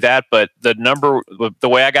have to do that, but the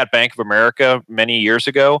way I got Bank of America many years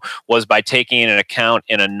ago was by taking an account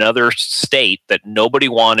in another state that nobody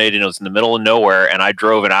wanted, and it was in the middle of nowhere. And I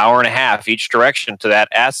drove an hour and a half each direction to that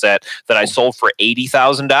asset that I sold for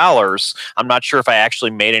 $80,000. I'm not sure if I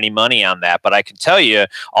actually made any money on that, but I can tell you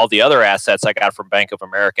all the other assets I got from Bank of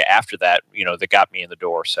America after that, that got me in the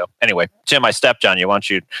door. So anyway, Tim, I stepped on you. Why don't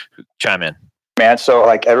you chime in? Man, so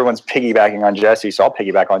like everyone's piggybacking on Jesse, so I'll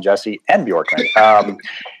piggyback on Jesse and Bjorkman.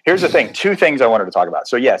 Here's the thing, 2 things I wanted to talk about.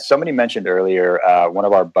 So yes, somebody mentioned earlier, one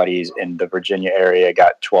of our buddies in the Virginia area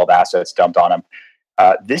got 12 assets dumped on him.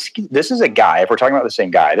 This is a guy, if we're talking about the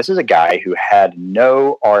same guy, this is a guy who had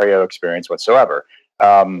no REO experience whatsoever.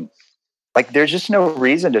 There's just no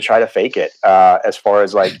reason to try to fake it as far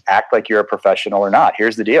as act like you're a professional or not.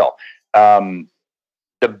 Here's the deal.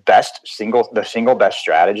 The single best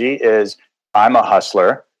strategy is I'm a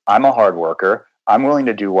hustler. I'm a hard worker. I'm willing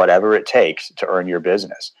to do whatever it takes to earn your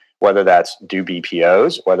business, whether that's do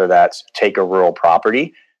BPOs, whether that's take a rural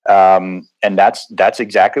property. And that's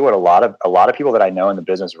exactly what a lot of people that I know in the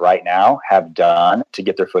business right now have done to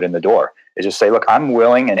get their foot in the door, is just say, look, I'm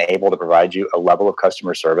willing and able to provide you a level of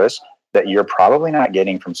customer service that you're probably not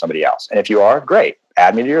getting from somebody else. And if you are, great,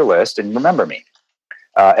 add me to your list and remember me.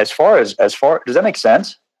 As far, does that make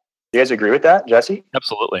sense? Do you guys agree with that, Jesse?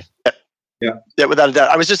 Absolutely. Yeah, without a doubt.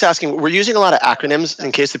 I was just asking, we're using a lot of acronyms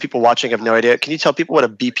in case the people watching have no idea. Can you tell people what a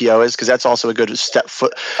BPO is? Because that's also a good used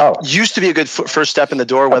to be a good first step in the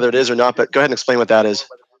door, whether it is or not, but go ahead and explain what that is.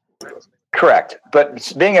 Correct.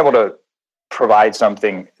 But being able to provide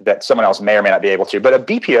something that someone else may or may not be able to. But a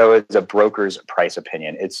BPO is a broker's price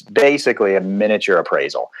opinion. It's basically a miniature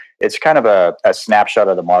appraisal. It's kind of a snapshot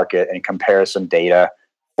of the market and compares some data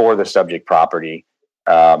for the subject property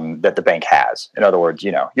that the bank has. In other words,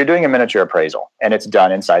 you're doing a miniature appraisal, and it's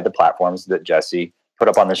done inside the platforms that Jesse put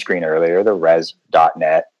up on the screen earlier, the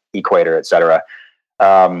res.net, Equator, et cetera.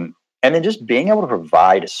 And then just being able to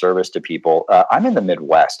provide a service to people. I'm in the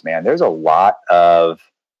Midwest, man. There's a lot of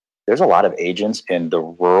there's a lot of agents in the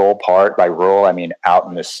rural part. By rural, I mean out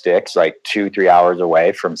in the sticks, like 2-3 hours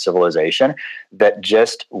away from civilization, that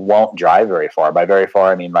just won't drive very far. By very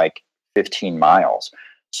far, I mean like 15 miles.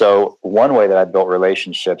 So one way that I've built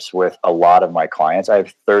relationships with a lot of my clients, I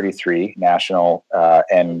have 33 national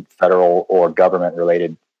and federal or government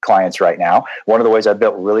related clients right now. One of the ways I've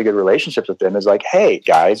built really good relationships with them is like, hey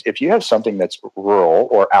guys, if you have something that's rural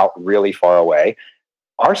or out really far away,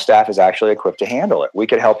 our staff is actually equipped to handle it. We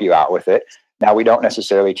could help you out with it. Now, we don't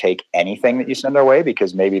necessarily take anything that you send our way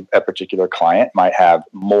because maybe a particular client might have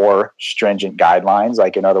more stringent guidelines.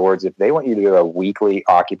 Like, in other words, if they want you to do a weekly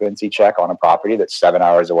occupancy check on a property that's 7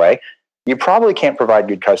 hours away, you probably can't provide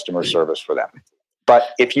good customer service for them. But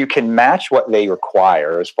if you can match what they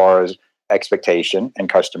require as far as expectation and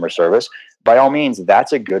customer service, by all means,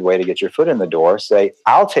 that's a good way to get your foot in the door. Say,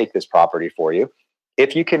 I'll take this property for you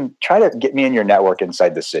if you can try to get me in your network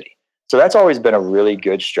inside the city. So that's always been a really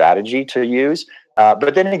good strategy to use.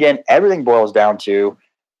 But then again, everything boils down to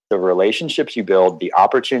the relationships you build, the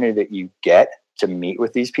opportunity that you get to meet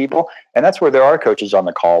with these people. And that's where there are coaches on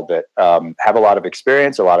the call that have a lot of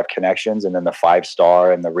experience, a lot of connections, and then the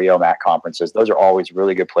 5-star and the Rio Mac conferences. Those are always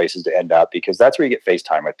really good places to end up because that's where you get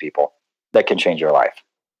FaceTime with people that can change your life.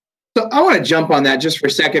 So I want to jump on that just for a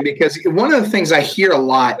second, because one of the things I hear a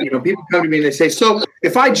lot, people come to me and they say, so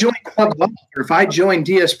if I join Club Wealth or if I join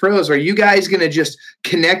DS Pros, are you guys going to just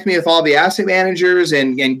connect me with all the asset managers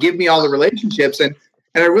and give me all the relationships? And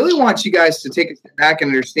I really want you guys to take a step back and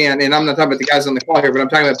understand, and I'm not talking about the guys on the call here, but I'm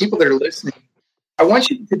talking about people that are listening. I want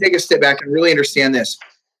you to take a step back and really understand this.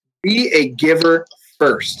 Be a giver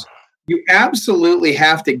first. You absolutely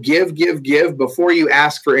have to give before you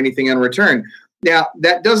ask for anything in return. Now,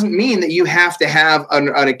 that doesn't mean that you have to have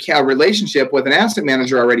a relationship with an asset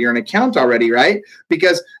manager already or an account already, right?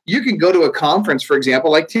 Because you can go to a conference, for example,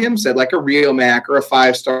 like Tim said, like a Rio Mac or a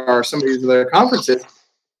 5-star or some of these other conferences.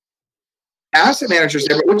 Asset managers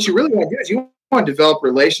there, but what you really want to do is you want to develop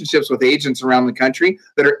relationships with agents around the country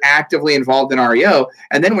that are actively involved in REO.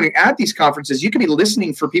 And then when you're at these conferences, you can be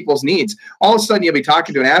listening for people's needs. All of a sudden, you'll be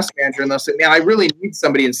talking to an asset manager and they'll say, man, I really need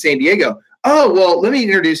somebody in San Diego. Oh, well, let me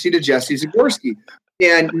introduce you to Jesse Zagorski.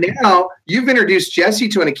 And now you've introduced Jesse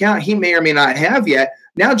to an account he may or may not have yet.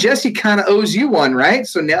 Now Jesse kind of owes you one, right?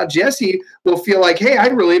 So now Jesse will feel like, hey, I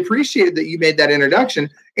really appreciated that you made that introduction.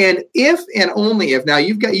 And if and only if, now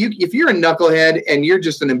if you're a knucklehead and you're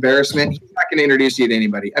just an embarrassment, he's not going to introduce you to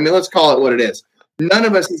anybody. I mean, let's call it what it is. None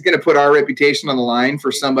of us is going to put our reputation on the line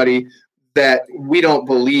for somebody that we don't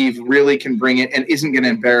believe really can bring it and isn't going to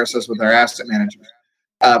embarrass us with our asset managers.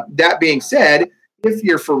 That being said, if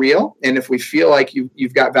you're for real and if we feel like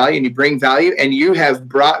you've got value and you bring value and you have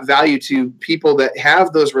brought value to people that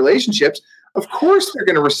have those relationships, of course they're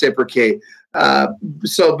going to reciprocate.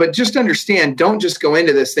 But just understand, don't just go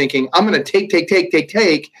into this thinking, I'm going to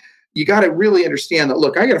take. You got to really understand that,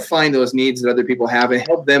 look, I got to find those needs that other people have and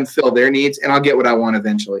help them fill their needs, and I'll get what I want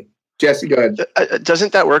eventually. Jesse, go ahead.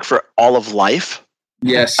 Doesn't that work for all of life?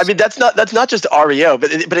 Yes. I mean, that's not just REO,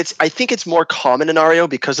 but it's, I think it's more common in REO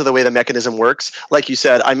because of the way the mechanism works. Like you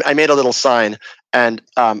said, I made a little sign, and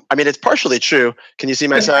I mean, it's partially true. Can you see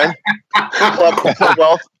my sign? Club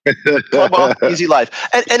Wealth, easy life.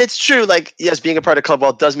 And it's true, like, yes, being a part of Club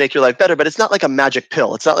Wealth does make your life better, but it's not like a magic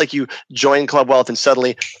pill. It's not like you join Club Wealth and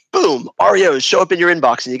suddenly, boom, REOs show up in your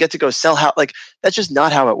inbox and you get to go sell how, like, that's just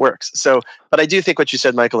not how it works. So, but I do think what you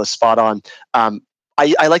said, Michael, is spot on.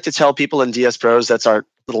 I like to tell people in DS Pros, that's our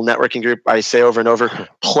little networking group, I say over and over,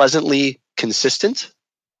 pleasantly consistent,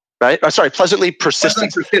 right? Oh, sorry, pleasantly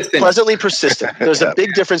persistent. Pleasantly persistent. There's a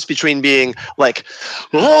big difference between being like,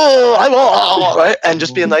 right? And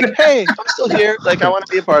just being like, hey, I'm still here. Like, I want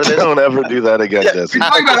to be a part of this. Don't ever do that again, Jesse.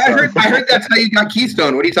 I heard that's how you got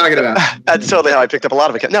Keystone. What are you talking about? That's totally how I picked up a lot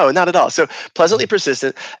of it. No, not at all. So pleasantly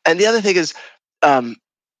persistent. And the other thing is,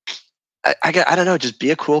 I don't know, just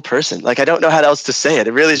be a cool person. Like, I don't know how else to say it.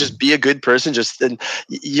 It really is just be a good person. And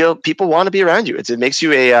people want to be around you. It makes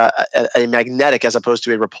you a magnetic as opposed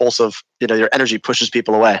to a repulsive, your energy pushes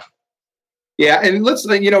people away. Yeah. And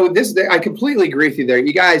I completely agree with you there.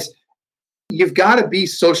 You guys, you've got to be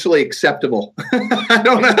socially acceptable. I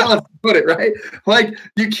don't know how else to put it, right? Like,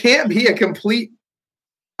 you can't be a complete,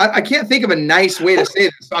 I can't think of a nice way to say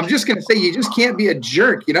this. So I'm just going to say, you just can't be a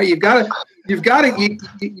jerk. You've got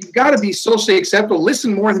to be socially acceptable.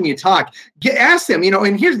 Listen more than you talk. Ask them,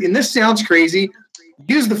 and this sounds crazy.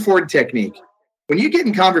 Use the Ford technique. When you get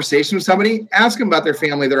in conversation with somebody, ask them about their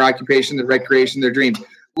family, their occupation, their recreation, their dreams.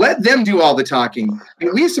 Let them do all the talking.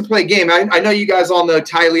 And we used to play a game. I know you guys all know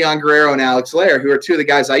Ty Leon Guerrero and Alex Lair, who are two of the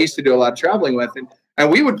guys I used to do a lot of traveling with. And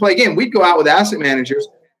we would play a game. We'd go out with asset managers.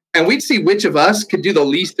 and we'd see which of us could do the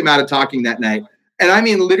least amount of talking that night. And I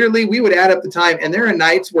mean, literally, we would add up the time, and there are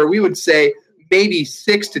nights where we would say maybe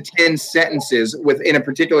 6 to 10 sentences within a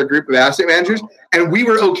particular group of asset managers. And we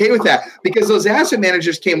were okay with that because those asset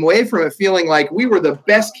managers came away from it feeling like we were the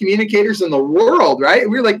best communicators in the world, right?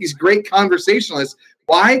 We were like these great conversationalists.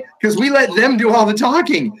 Why? Because we let them do all the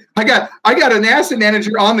talking. I got an asset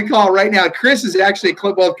manager on the call right now. Chris is actually a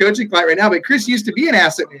Club Wealth coaching client right now, but Chris used to be an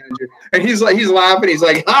asset manager. And he's laughing. He's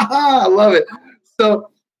like, ha ha, I love it. So,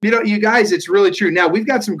 you guys, it's really true. Now, we've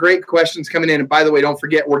got some great questions coming in. And by the way, don't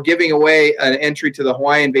forget, we're giving away an entry to the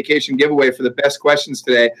Hawaiian vacation giveaway for the best questions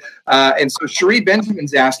today. And so Cherie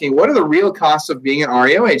Benjamin's asking, what are the real costs of being an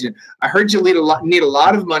REO agent? I heard you need a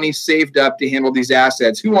lot of money saved up to handle these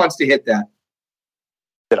assets. Who wants to hit that?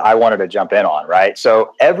 That I wanted to jump in on, right?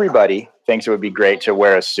 So everybody thinks it would be great to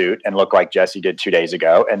wear a suit and look like Jesse did 2 days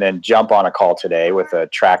ago and then jump on a call today with a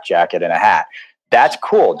track jacket and a hat. That's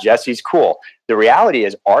cool. Jesse's cool. The reality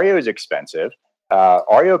is REO is expensive.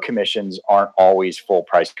 REO commissions aren't always full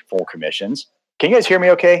price, full commissions. Can you guys hear me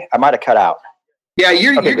okay? I might have cut out. Yeah,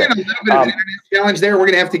 you're getting a little bit of an internet challenge there. We're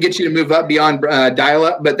going to have to get you to move up beyond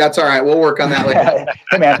dial-up, but that's all right. We'll work on that later.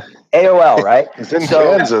 Hey, man. AOL, right? It's in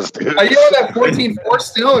Kansas, dude. Are you on that 14.4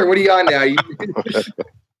 still, or what are you on now?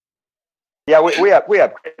 Yeah, we have,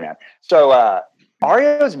 man. So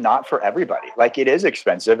REO is not for everybody. Like, it is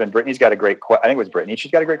expensive, and Brittany's got a great I think it was Brittany.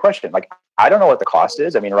 She's got a great question. Like, I don't know what the cost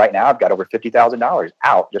is. I mean, right now I've got over $50,000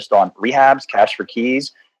 out just on rehabs, cash for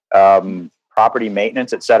keys, property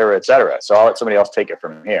maintenance, et cetera, et cetera. So I'll let somebody else take it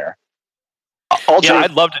from here.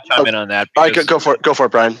 I'd love to chime in on that. All right, go for it,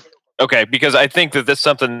 Brian. Okay, because I think that this is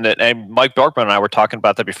something that Mike Dorkman and I were talking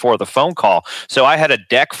about that before the phone call. So I had a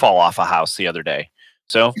deck fall off a house the other day.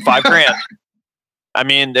 So $5,000. I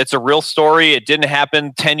mean, it's a real story. It didn't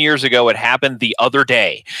happen 10 years ago. It happened the other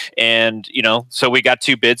day. And, so we got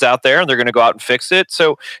 2 bids out there and they're going to go out and fix it.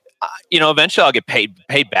 So, eventually I'll get paid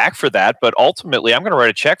back for that. But ultimately, I'm going to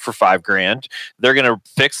write a check for $5,000. They're going to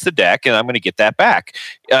fix the deck and I'm going to get that back.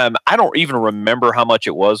 I don't even remember how much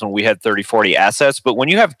it was when we had 30, 40 assets. But when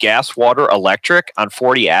you have gas, water, electric on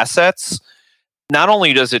 40 assets, not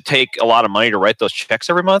only does it take a lot of money to write those checks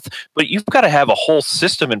every month, but you've got to have a whole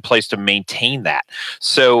system in place to maintain that.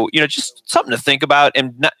 So, just something to think about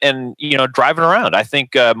and driving around. I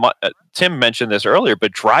think Tim mentioned this earlier,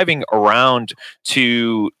 but driving around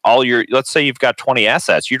to let's say you've got 20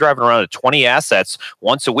 assets, you're driving around to 20 assets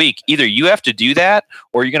once a week. Either you have to do that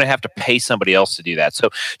or you're going to have to pay somebody else to do that. So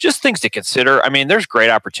just things to consider. I mean, there's great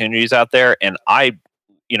opportunities out there, and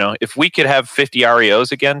if we could have 50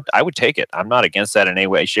 REOs again, I would take it. I'm not against that in any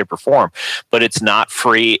way, shape, or form, but it's not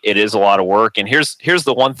free. It is a lot of work. And here's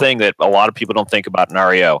the one thing that a lot of people don't think about in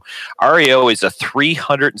REO. REO is a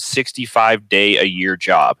 365-day-a-year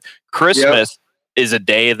job. Christmas is a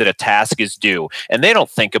day that a task is due, and they don't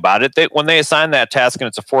think about it. When they assign that task and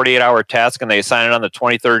it's a 48-hour task and they assign it on the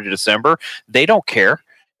 23rd of December, they don't care.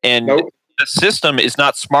 And the system is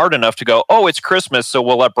not smart enough to go, oh, it's Christmas, so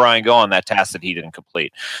we'll let Brian go on that task that he didn't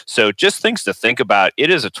complete. So just things to think about. It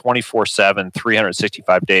is a 24/7,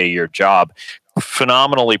 365-day-a-year job.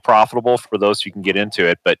 Phenomenally profitable for those who can get into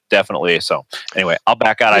it, but definitely so. Anyway, I'll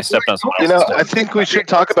back out. I stepped on someone else's I think we should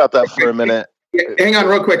talk about that for a minute. Hang on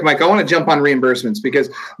real quick, Mike. I want to jump on reimbursements because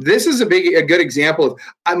this is a good example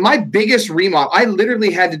of my biggest remodel. I literally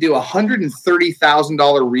had to do a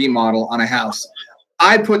 $130,000 remodel on a house.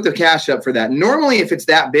 I put the cash up for that. Normally, if it's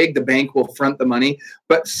that big, the bank will front the money,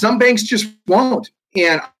 but some banks just won't.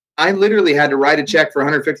 And I literally had to write a check for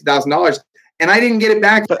 $150,000, and I didn't get it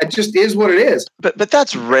back. It just is what it is. But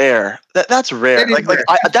that's rare. That's rare.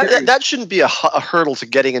 That shouldn't be a hurdle to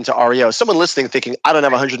getting into REO. Someone listening thinking, I don't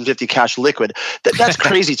have 150 cash liquid. That's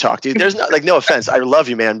crazy talk, dude. There's not no offense. I love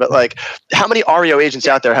you, man. But how many REO agents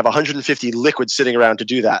out there have 150 liquid sitting around to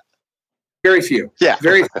do that? Very few. Yeah.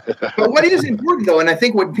 Very few. But what is important, though, and I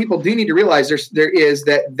think what people do need to realize there's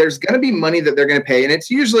going to be money that they're going to pay. And it's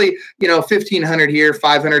usually, $1,500 here,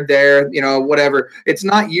 $500 there, whatever. It's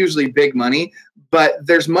not usually big money, but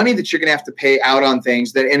there's money that you're going to have to pay out on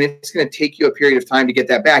things and it's going to take you a period of time to get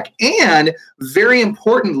that back. And very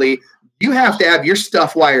importantly, you have to have your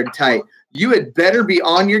stuff wired tight. You had better be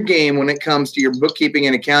on your game when it comes to your bookkeeping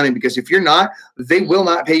and accounting, because if you're not, they will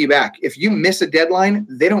not pay you back. If you miss a deadline,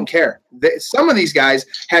 they don't care. Some of these guys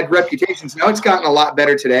had reputations. Now it's gotten a lot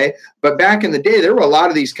better today, but back in the day, there were a lot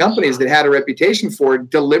of these companies that had a reputation for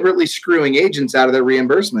deliberately screwing agents out of their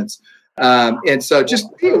reimbursements. And so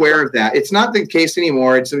just be aware of that. It's not the case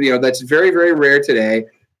anymore. It's, that's very, very rare today.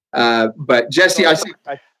 But Jesse, I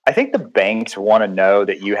think the banks want to know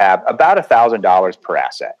that you have about $1,000 per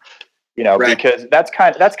asset. Right. Because that's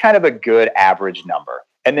kind of a good average number.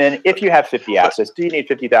 And then if you have 50 assets, do you need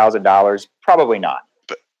 $50,000? Probably not.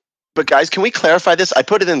 But guys, can we clarify this? I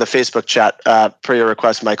put it in the Facebook chat per your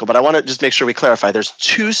request, Michael, but I want to just make sure we clarify. There's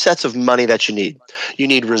two sets of money that you need. You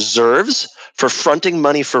need reserves for fronting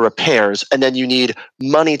money for repairs, and then you need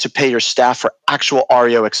money to pay your staff for actual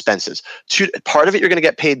REO expenses. Part of it you're going to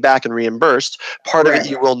get paid back and reimbursed. Part of it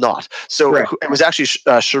you will not. So it was actually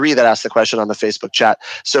Cherie that asked the question on the Facebook chat.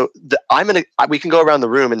 So we can go around the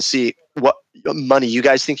room and see what money you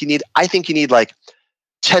guys think you need. I think you need like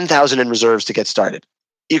 10,000 in reserves to get started.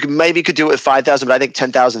 You could do it with 5,000, but I think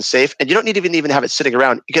 10,000 safe. And you don't need to even have it sitting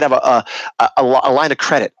around. You could have a line of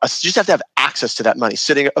credit. You just have to have access to that money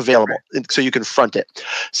sitting available so you can front it.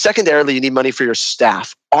 Secondarily, you need money for your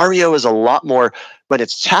staff. REO is a lot more, when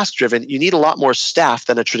it's task driven, you need a lot more staff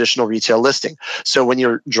than a traditional retail listing. So when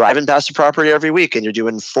you're driving past a property every week and you're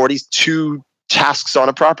doing 42 tasks on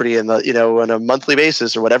a property on a monthly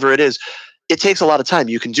basis or whatever it is, it takes a lot of time.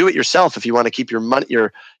 You can do it yourself if you want to keep your money,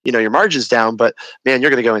 your margins down, but man, you're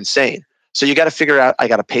going to go insane. So you got to figure out, I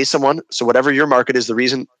got to pay someone. So whatever your market is, the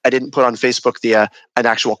reason I didn't put on Facebook an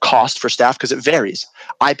actual cost for staff, because it varies.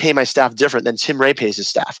 I pay my staff different than Tim Ray pays his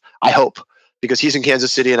staff, I hope, because he's in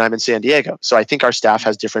Kansas City and I'm in San Diego. So I think our staff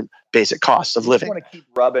has different basic costs of living. You want to keep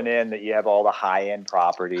rubbing in that you have all the high-end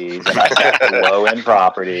properties and low-end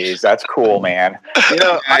properties. That's cool, man.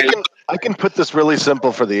 I can put this really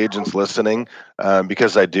simple for the agents listening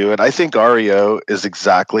because I do it. I think REO is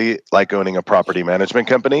exactly like owning a property management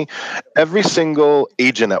company. Every single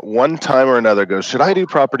agent at one time or another goes, should I do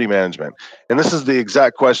property management? And this is the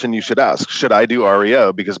exact question you should ask. Should I do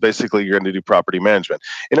REO? Because basically you're going to do property management.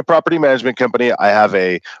 In a property management company, I have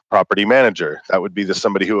a property manager. That would be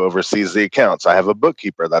somebody who oversees the accounts. I have a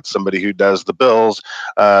bookkeeper. That's somebody who does the bills.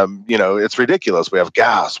 It's ridiculous. We have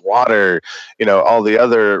gas, water, all the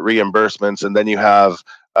other reimbursements. And then you have,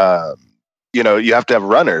 you have to have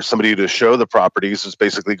runners, somebody to show the properties who's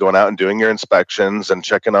basically going out and doing your inspections and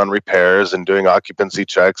checking on repairs and doing occupancy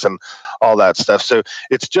checks and all that stuff. So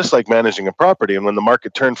it's just like managing a property. And when the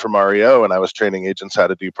market turned from REO and I was training agents how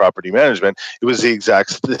to do property management, it was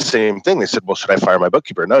the same thing. They said, well, should I fire my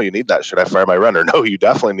bookkeeper? No, you need that. Should I fire my runner? No, you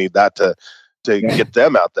definitely need that to get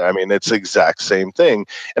them out there. I mean, it's the exact same thing.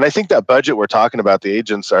 And I think that budget we're talking about, the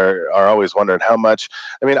agents are always wondering how much.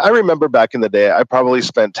 I mean, I remember back in the day, I probably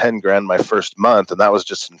spent 10 grand my first month, and that was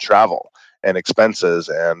just in travel and expenses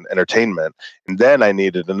and entertainment. And then I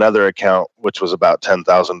needed another account, which was about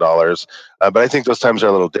 $10,000. But I think those times are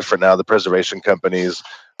a little different now. The preservation companies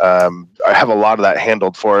I have a lot of that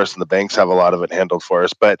handled for us, and the banks have a lot of it handled for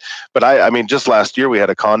us. But I mean, just last year we had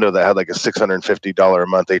a condo that had like a $650 a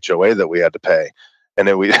month HOA that we had to pay. And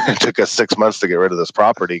it took us 6 months to get rid of this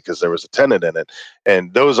property because there was a tenant in it.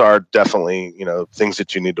 And those are definitely, things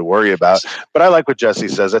that you need to worry about. But I like what Jesse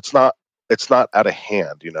says. It's not out of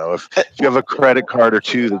hand. If you have a credit card or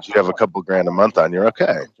two that you have a couple grand a month on, you're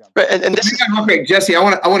okay. Right. And this is real quick, Jesse. I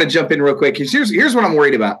want to jump in real quick. Here's what I'm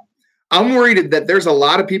worried about. I'm worried that there's a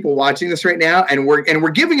lot of people watching this right now, and we're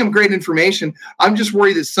giving them great information. I'm just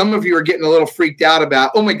worried that some of you are getting a little freaked out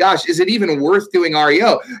about, oh my gosh, is it even worth doing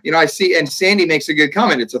REO? I see, and Sandy makes a good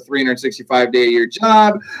comment. It's a 365-day-a-year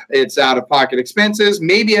job. It's out-of-pocket expenses.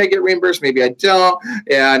 Maybe I get reimbursed, maybe I don't,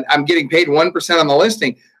 and I'm getting paid 1% on the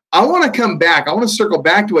listing. I want to come back. I want to circle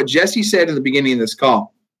back to what Jesse said at the beginning of this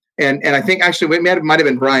call, and I think actually it might have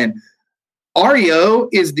been Brian. REO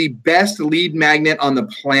is the best lead magnet on the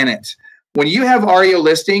planet. When you have REO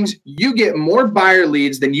listings, you get more buyer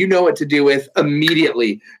leads than you know what to do with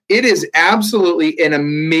immediately. It is absolutely an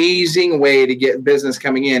amazing way to get business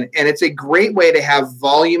coming in, and it's a great way to have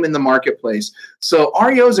volume in the marketplace. So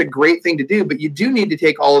REO is a great thing to do, but you do need to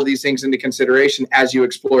take all of these things into consideration as you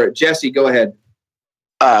explore it. Jesse, go ahead.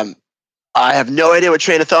 I have no idea what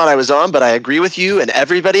train of thought I was on, but I agree with you and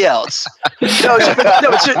everybody else. But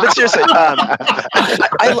seriously,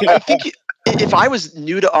 I think if I was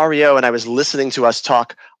new to REO and I was listening to us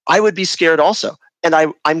talk, I would be scared also. And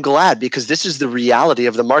I'm glad, because this is the reality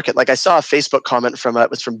of the market. Like, I saw a Facebook comment it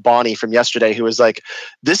was from Bonnie from yesterday, who was like,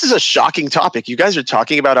 this is a shocking topic. You guys are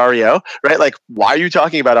talking about REO, right? Like, why are you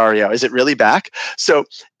talking about REO? Is it really back? So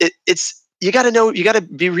it's you got to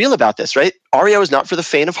be real about this, right? REO is not for the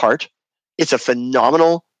faint of heart. It's a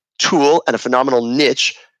phenomenal tool and a phenomenal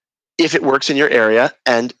niche if it works in your area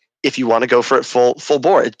and if you want to go for it full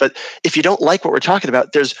board. But if you don't like what we're talking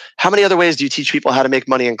about, how many other ways do you teach people how to make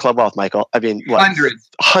money in Club Wealth, Michael? I mean, what?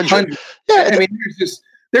 Hundreds. Yeah, I mean,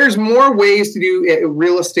 there's more ways to do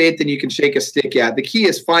real estate than you can shake a stick at. The key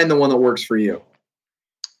is find the one that works for you.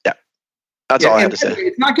 Yeah. That's all I had to say.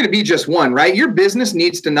 It's not going to be just one, right? Your business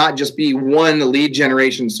needs to not just be one lead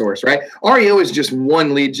generation source, right? REO is just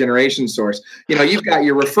one lead generation source. You've got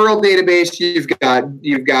your referral database, you've got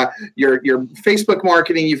your Facebook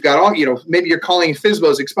marketing, you've got all, maybe you're calling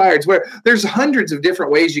FSBOs expireds, where there's hundreds of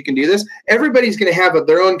different ways you can do this. Everybody's going to have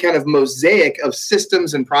their own kind of mosaic of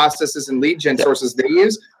systems and processes and lead gen sources they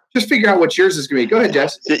use. Just figure out what yours is going to be. Go ahead,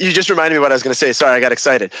 Jess. You just reminded me what I was going to say. Sorry, I got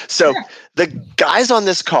excited. So the guys on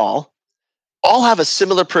this call all have a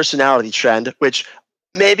similar personality trend, which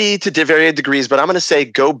maybe to varying degrees, but I'm going to say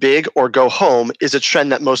go big or go home is a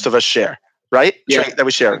trend that most of us share, right? Yeah. That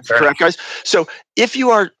we share. Correct, guys? So if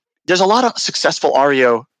there's a lot of successful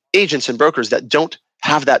REO agents and brokers that don't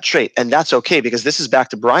have that trait. And that's okay, because this is back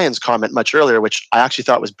to Brian's comment much earlier, which I actually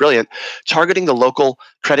thought was brilliant. Targeting the local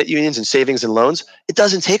credit unions and savings and loans, it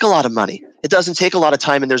doesn't take a lot of money. It doesn't take a lot of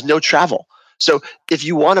time, and there's no travel. So if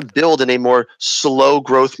you want to build in a more slow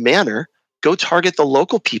growth manner, go target the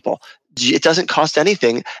local people. It doesn't cost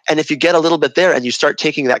anything. And if you get a little bit there and you start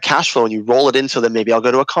taking that cash flow and you roll it into them, maybe I'll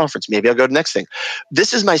go to a conference, maybe I'll go to the next thing.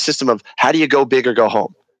 This is my system of how do you go big or go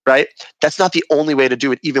home, right? That's not the only way to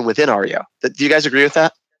do it, even within REO. Do you guys agree with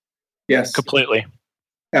that? Yes. Completely.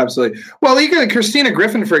 Absolutely. Well, you got Christina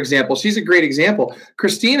Griffin, for example. She's a great example.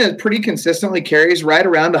 Christina pretty consistently carries right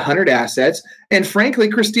around 100 assets. And frankly,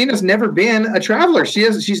 Christina's never been a traveler.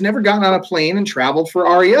 She's never gotten on a plane and traveled for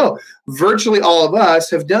REO. Virtually all of us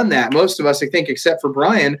have done that. Most of us, I think, except for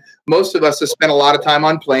Brian, most of us have spent a lot of time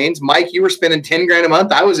on planes. Mike, you were spending 10 grand a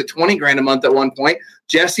month. I was at 20 grand a month at one point.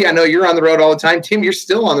 Jesse, I know you're on the road all the time. Tim, you're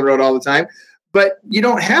still on the road all the time. But you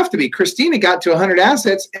don't have to be. Christina got to 100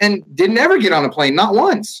 assets and didn't ever get on a plane, not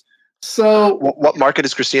once. So, what market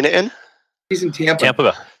is Christina in? She's in Tampa.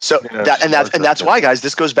 Tampa. So that's why, guys,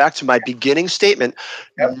 this goes back to my beginning statement.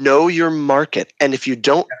 Yep. Know your market, and if you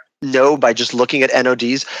don't know by just looking at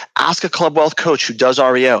NODs, ask a Club Wealth coach who does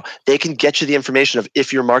REO. They can get you the information of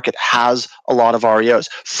if your market has a lot of REOs.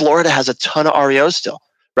 Florida has a ton of REOs still,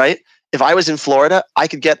 right? If I was in Florida, I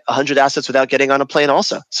could get 100 assets without getting on a plane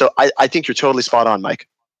also. So I think you're totally spot on, Mike.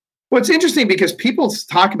 Well, it's interesting because people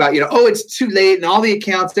talk about, it's too late and all the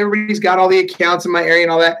accounts, everybody's got all the accounts in my area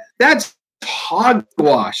and all that. That's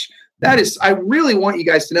hogwash. I really want you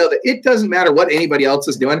guys to know that it doesn't matter what anybody else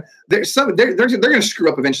is doing. They're going to screw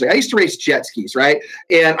up eventually. I used to race jet skis, right?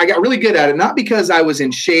 And I got really good at it, not because I was in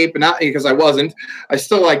shape, and not because I wasn't. I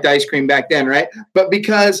still liked ice cream back then, right? But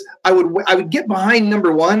because I would get behind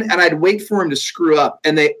number one and I'd wait for him to screw up,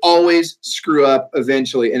 and they always screw up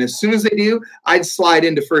eventually. And as soon as they do, I'd slide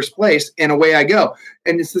into first place, and away I go.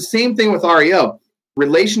 And it's the same thing with REO.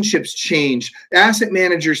 Relationships change. Asset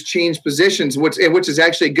managers change positions, which is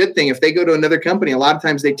actually a good thing. If they go to another company, a lot of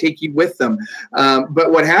times they take you with them.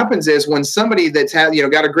 But what happens is when somebody that's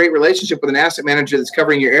got a great relationship with an asset manager that's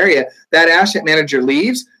covering your area, that asset manager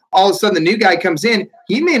leaves. All of a sudden, the new guy comes in.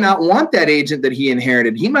 He may not want that agent that he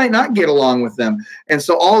inherited. He might not get along with them. And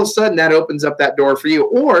so all of a sudden, that opens up that door for you.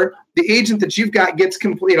 Or the agent that you've got gets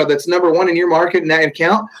complete, that's number one in your market in that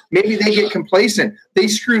account. Maybe they get complacent. They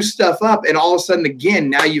screw stuff up. And all of a sudden, again,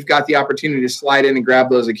 now you've got the opportunity to slide in and grab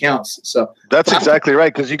those accounts. So that's exactly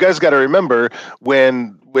right. Because you guys got to remember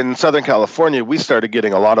when Southern California, we started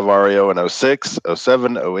getting a lot of REO in 06,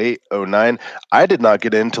 07, 08, 09. I did not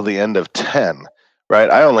get in until the end of 10. Right.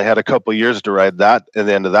 I only had a couple years to ride that at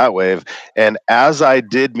the end of that wave. And as I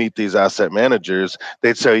did meet these asset managers,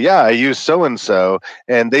 they'd say, yeah, I use so-and-so.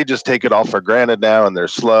 And they just take it all for granted now. And they're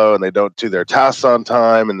slow and they don't do their tasks on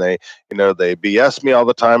time. And they BS me all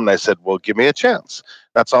the time. And I said, well, give me a chance.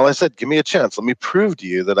 That's all I said. Give me a chance. Let me prove to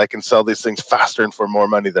you that I can sell these things faster and for more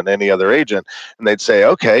money than any other agent. And they'd say,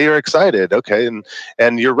 okay, you're excited. Okay.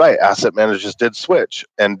 And you're right. Asset managers did switch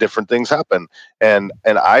and different things happen. And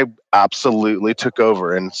I absolutely took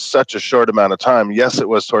over in such a short amount of time. Yes, it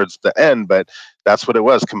was towards the end, but that's what it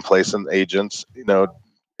was. Complacent agents,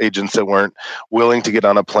 agents that weren't willing to get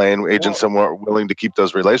on a plane, agents that weren't willing to keep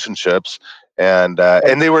those relationships. And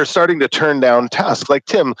they were starting to turn down tasks like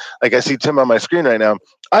Tim. Like I see Tim on my screen right now.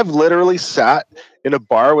 I've literally sat in a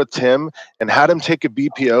bar with Tim and had him take a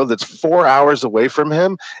BPO that's 4 hours away from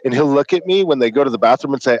him. And he'll look at me when they go to the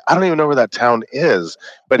bathroom and say, I don't even know where that town is.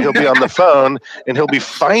 But he'll be on the phone and he'll be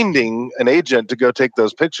finding an agent to go take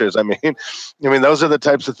those pictures. I mean, those are the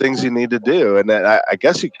types of things you need to do. And I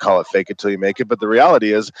guess you could call it fake it till you make it. But the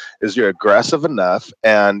reality is you're aggressive enough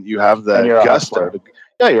and you have the gusto.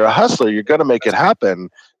 Yeah, you're a hustler. You're going to make it happen.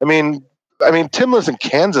 I mean, Tim lives in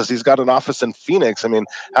Kansas. He's got an office in Phoenix. I mean,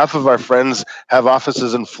 half of our friends have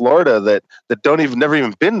offices in Florida that never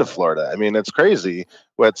even been to Florida. I mean, it's crazy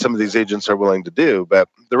what some of these agents are willing to do. But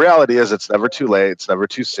the reality is it's never too late. It's never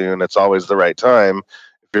too soon. It's always the right time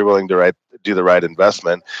if you're willing to do the right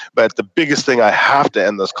investment. But the biggest thing I have to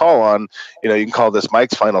end this call on, you can call this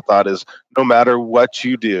Mike's final thought, is no matter what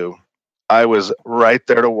you do, I was right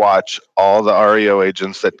there to watch all the REO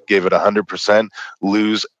agents that gave it 100%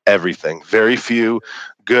 lose everything. Very few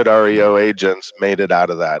good REO agents made it out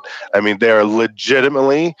of that. I mean, they are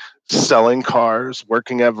legitimately selling cars,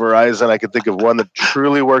 working at Verizon. I could think of one that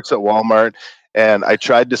truly works at Walmart. And I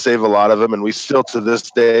tried to save a lot of them, and we still to this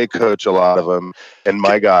day coach a lot of them. And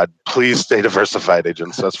my God, please stay diversified,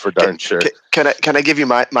 agents. That's for darn sure. Can I give you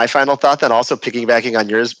my final thought then, also piggybacking on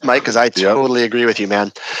yours, Mike, because I totally agree with you,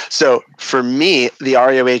 man. So for me, the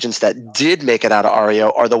REO agents that did make it out of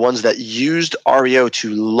REO are the ones that used REO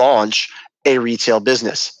to launch a retail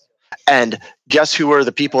business. And guess who were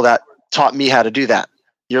the people that taught me how to do that?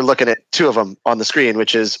 You're looking at two of them on the screen,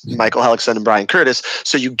 which is Michael Hellickson and Brian Curtis.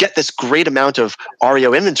 So you get this great amount of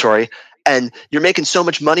REO inventory, and you're making so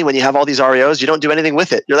much money when you have all these REOs, you don't do anything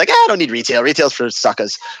with it. You're like, I don't need retail. Retail's for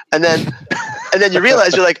suckers. And then you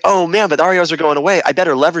realize you're like, oh man, but REOs are going away. I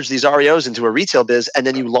better leverage these REOs into a retail biz. And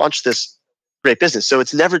then you launch this great business. So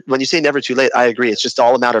it's never, when you say never too late, I agree. It's just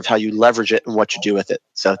all a matter of how you leverage it and what you do with it.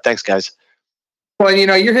 So thanks, guys. Well,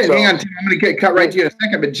 you're hitting, hang on, Tim, I'm going to get cut right to you in a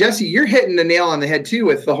second, but Jesse, you're hitting the nail on the head too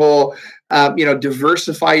with the whole,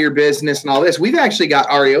 diversify your business and all this. We've actually got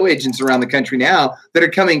REO agents around the country now that are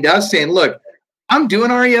coming to us saying, look, I'm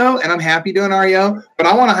doing REO and I'm happy doing REO, but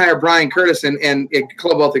I want to hire Brian Curtis and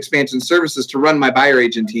Club Wealth Expansion Services to run my buyer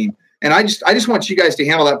agent team. And I just want you guys to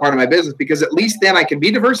handle that part of my business, because at least then I can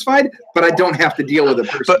be diversified, but I don't have to deal with a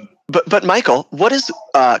person. But Michael, what is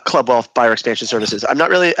Club Wealth Buyer Expansion Services? I'm not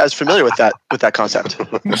really as familiar with that concept.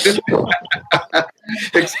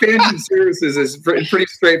 Expansion Services is pretty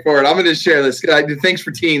straightforward. I'm going to share this. Thanks for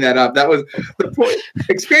teeing that up. That was the point.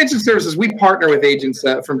 Expansion Services, we partner with agents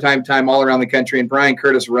from time to time all around the country, and Brian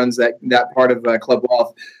Curtis runs that part of Club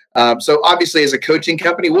Wealth. So obviously, as a coaching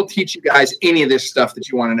company, we'll teach you guys any of this stuff that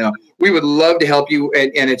you want to know. We would love to help you,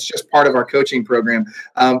 and it's just part of our coaching program.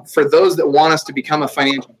 For those that want us to become a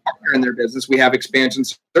financial partner in their business, we have Expansion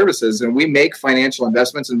Services, and we make financial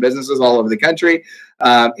investments in businesses all over the country.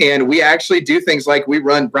 And we actually do things like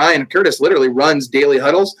Brian Curtis literally runs daily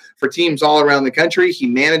huddles for teams all around the country. He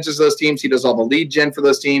manages those teams. He does all the lead gen for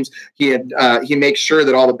those teams. He makes sure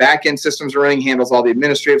that all the back end systems are running, handles all the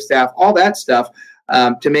administrative staff, all that stuff.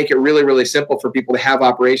 To make it really, really simple for people to have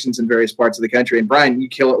operations in various parts of the country. And Brian, you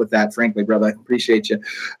kill it with that, frankly, brother. I appreciate you.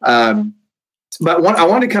 But I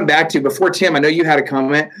want to come back to, before Tim, I know you had a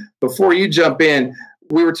comment. Before you jump in,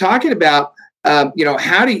 we were talking about, how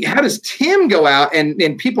does Tim go out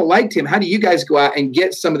and people like Tim, how do you guys go out and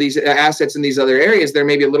get some of these assets in these other areas? They're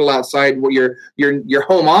maybe a little outside your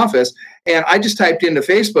home office. And I just typed into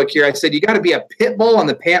Facebook here. I said, you got to be a pit bull on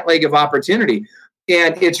the pant leg of opportunity.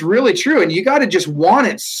 And it's really true. And you got to just want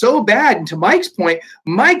it so bad. And to Mike's point,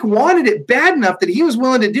 Mike wanted it bad enough that he was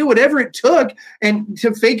willing to do whatever it took and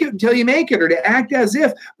to fake it until you make it, or to act as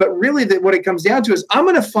if. But really, what it comes down to is, I'm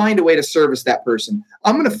going to find a way to service that person.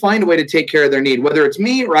 I'm going to find a way to take care of their need, whether it's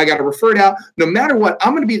me or I got to refer it out. No matter what,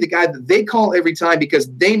 I'm going to be the guy that they call every time, because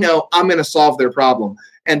they know I'm going to solve their problem.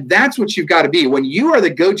 And that's what you've got to be. When you are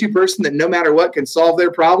the go-to person that no matter what can solve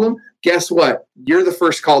their problem, guess what? You're the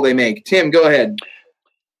first call they make. Tim, go ahead.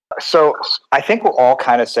 So I think we're all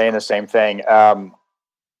kind of saying the same thing. Man,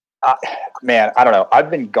 I don't know.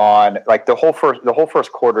 I've been gone like the whole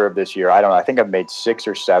first quarter of this year. I don't know. I think I've made 6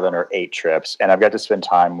 or 7 or 8 trips, and I've got to spend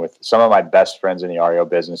time with some of my best friends in the REO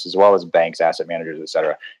business, as well as banks, asset managers, et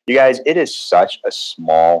cetera. You guys, it is such a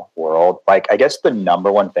small world. Like, I guess the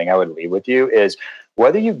number one thing I would leave with you is,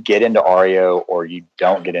 whether you get into REO or you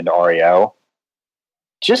don't get into REO,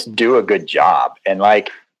 just do a good job. And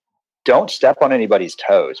don't step on anybody's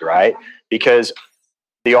toes, right? Because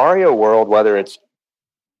the REO world, whether it's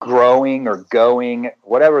growing or going,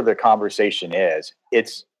 whatever the conversation is,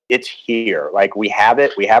 it's here. Like, we have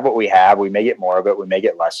it. We have what we have. We may get more of it. We may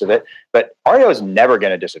get less of it. But REO is never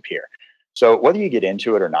going to disappear. So whether you get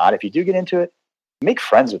into it or not, if you do get into it, make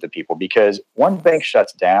friends with the people, because one bank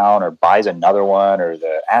shuts down or buys another one, or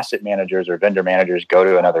the asset managers or vendor managers go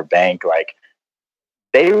to another bank,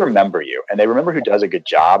 they remember you, and they remember who does a good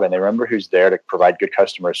job, and they remember who's there to provide good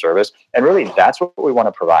customer service. And really, that's what we want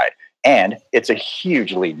to provide. And it's a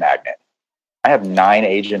huge lead magnet. I have 9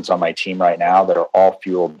 agents on my team right now that are all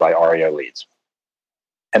fueled by REO leads,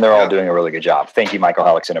 and they're all doing a really good job. Thank you, Michael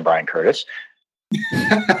Hellickson and Brian Curtis.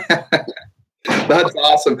 That's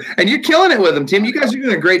awesome. And you're killing it with them, Tim. You guys are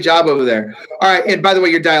doing a great job over there. All right. And by the way,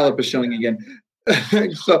 your dial-up is showing again.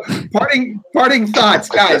 So parting thoughts,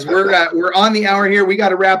 guys. We're on the hour here. We got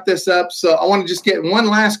to wrap this up. So I want to just get one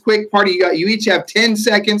last quick party. You each have 10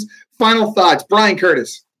 seconds. Final thoughts. Brian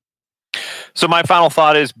Curtis. So my final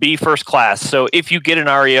thought is be first class. So if you get an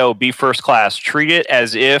REO, be first class. Treat it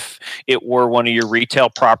as if it were one of your retail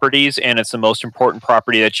properties and it's the most important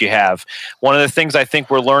property that you have. One of the things I think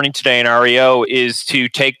we're learning today in REO is to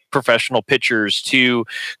take professional pictures, to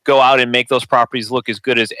go out and make those properties look as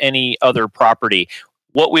good as any other property.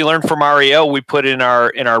 What we learned from REO, we put in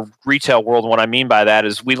our retail world. And what I mean by that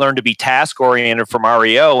is we learned to be task oriented from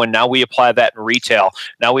REO, and now we apply that in retail.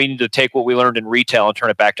 Now we need to take what we learned in retail and turn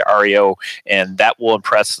it back to REO, and that will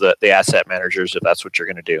impress the asset managers if that's what you're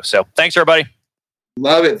going to do. So thanks, everybody.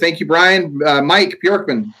 Love it. Thank you, Brian. Mike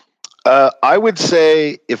Bjorkman. I would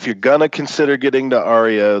say if you're going to consider getting to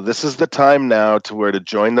REO, this is the time now to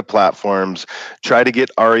join the platforms, try to get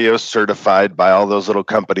REO certified by all those little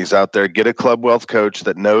companies out there, get a Club Wealth coach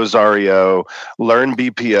that knows REO, learn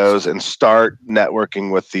BPOs, and start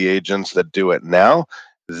networking with the agents that do it now.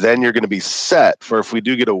 Then you're going to be set for if we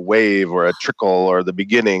do get a wave or a trickle or the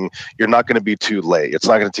beginning, you're not going to be too late. It's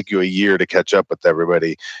not going to take you a year to catch up with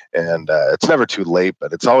everybody. And it's never too late,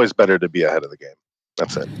 but it's always better to be ahead of the game.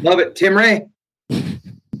 That's it. Love it. Tim Ray. I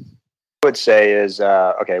would say is,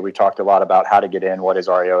 okay, we talked a lot about how to get in, what is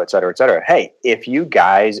REO, et cetera, et cetera. Hey, if you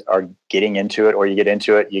guys are getting into it or you get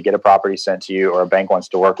into it, you get a property sent to you or a bank wants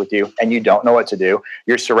to work with you and you don't know what to do,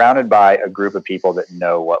 you're surrounded by a group of people that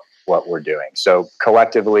know what we're doing. So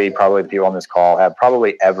collectively, probably the people on this call have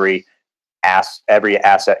probably every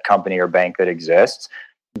asset company or bank that exists.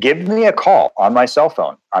 Give me a call on my cell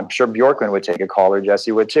phone. I'm sure Bjorkman would take a call or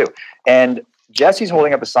Jesse would too. And Jesse's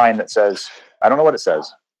holding up a sign that says, I don't know what it says.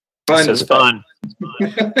 Fun. It says fun.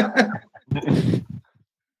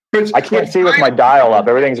 I can't see with my dial up.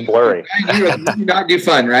 Everything's blurry. You do not do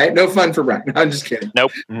fun, right? No fun for Brian. I'm just kidding.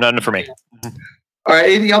 Nope, none for me. All right.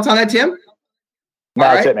 Anything else on that, Tim?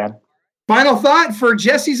 That's it, man. Final thought for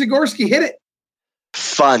Jesse Zagorski. Hit it.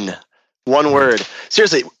 Fun. One word.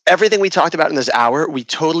 Seriously, everything we talked about in this hour, we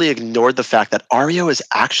totally ignored the fact that REO is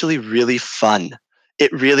actually really fun.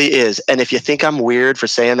 It really is. And if you think I'm weird for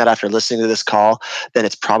saying that after listening to this call, then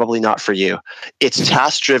it's probably not for you. It's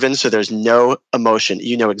task driven, so there's no emotion.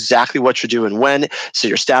 You know exactly what you're doing when, so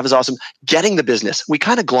your staff is awesome. Getting the business. We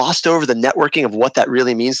kind of glossed over the networking of what that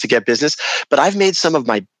really means to get business, but I've made some of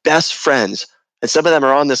my best friends, and some of them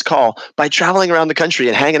are on this call, by traveling around the country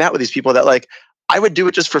and hanging out with these people that I would do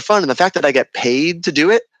it just for fun. And the fact that I get paid to do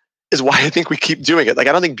it is why I think we keep doing it. I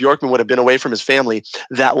don't think Bjorkman would have been away from his family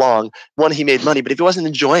that long. One, he made money, but if he wasn't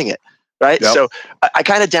enjoying it, right? Yep. So I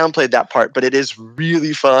kind of downplayed that part, but it is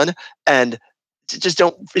really fun. And just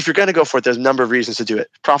if you're going to go for it, there's a number of reasons to do it.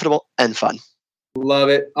 Profitable and fun. Love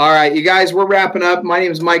it. All right, you guys, we're wrapping up. My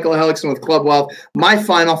name is Michael Hellickson with Club Wealth. My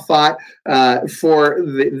final thought for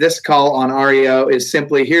this call on REO is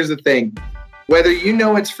simply, here's the thing. Whether you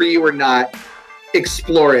know it's for you or not,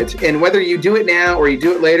 explore it. And whether you do it now or you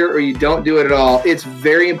do it later or you don't do it at all, it's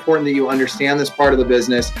very important that you understand this part of the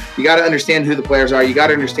business. You got to understand who the players are. You got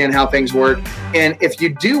to understand how things work. And if you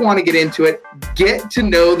do want to get into it, get to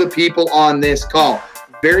know the people on this call.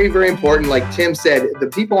 Very, very important. Like Tim said, the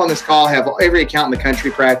people on this call have every account in the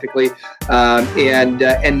country practically, and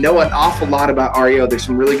know an awful lot about REO. There's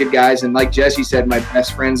some really good guys. And like Jesse said, my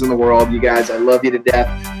best friends in the world, you guys, I love you to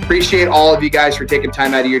death. Appreciate all of you guys for taking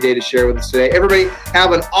time out of your day to share with us today. Everybody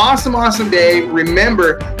have an awesome, awesome day.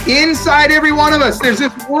 Remember, inside every one of us, there's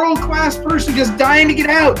this world-class person just dying to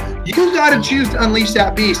get out. You got to choose to unleash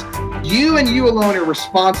that beast. You and you alone are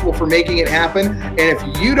responsible for making it happen. And if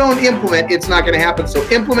you don't implement, it's not going to happen. So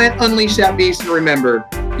implement, unleash that beast, and remember,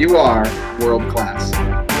 you are world class.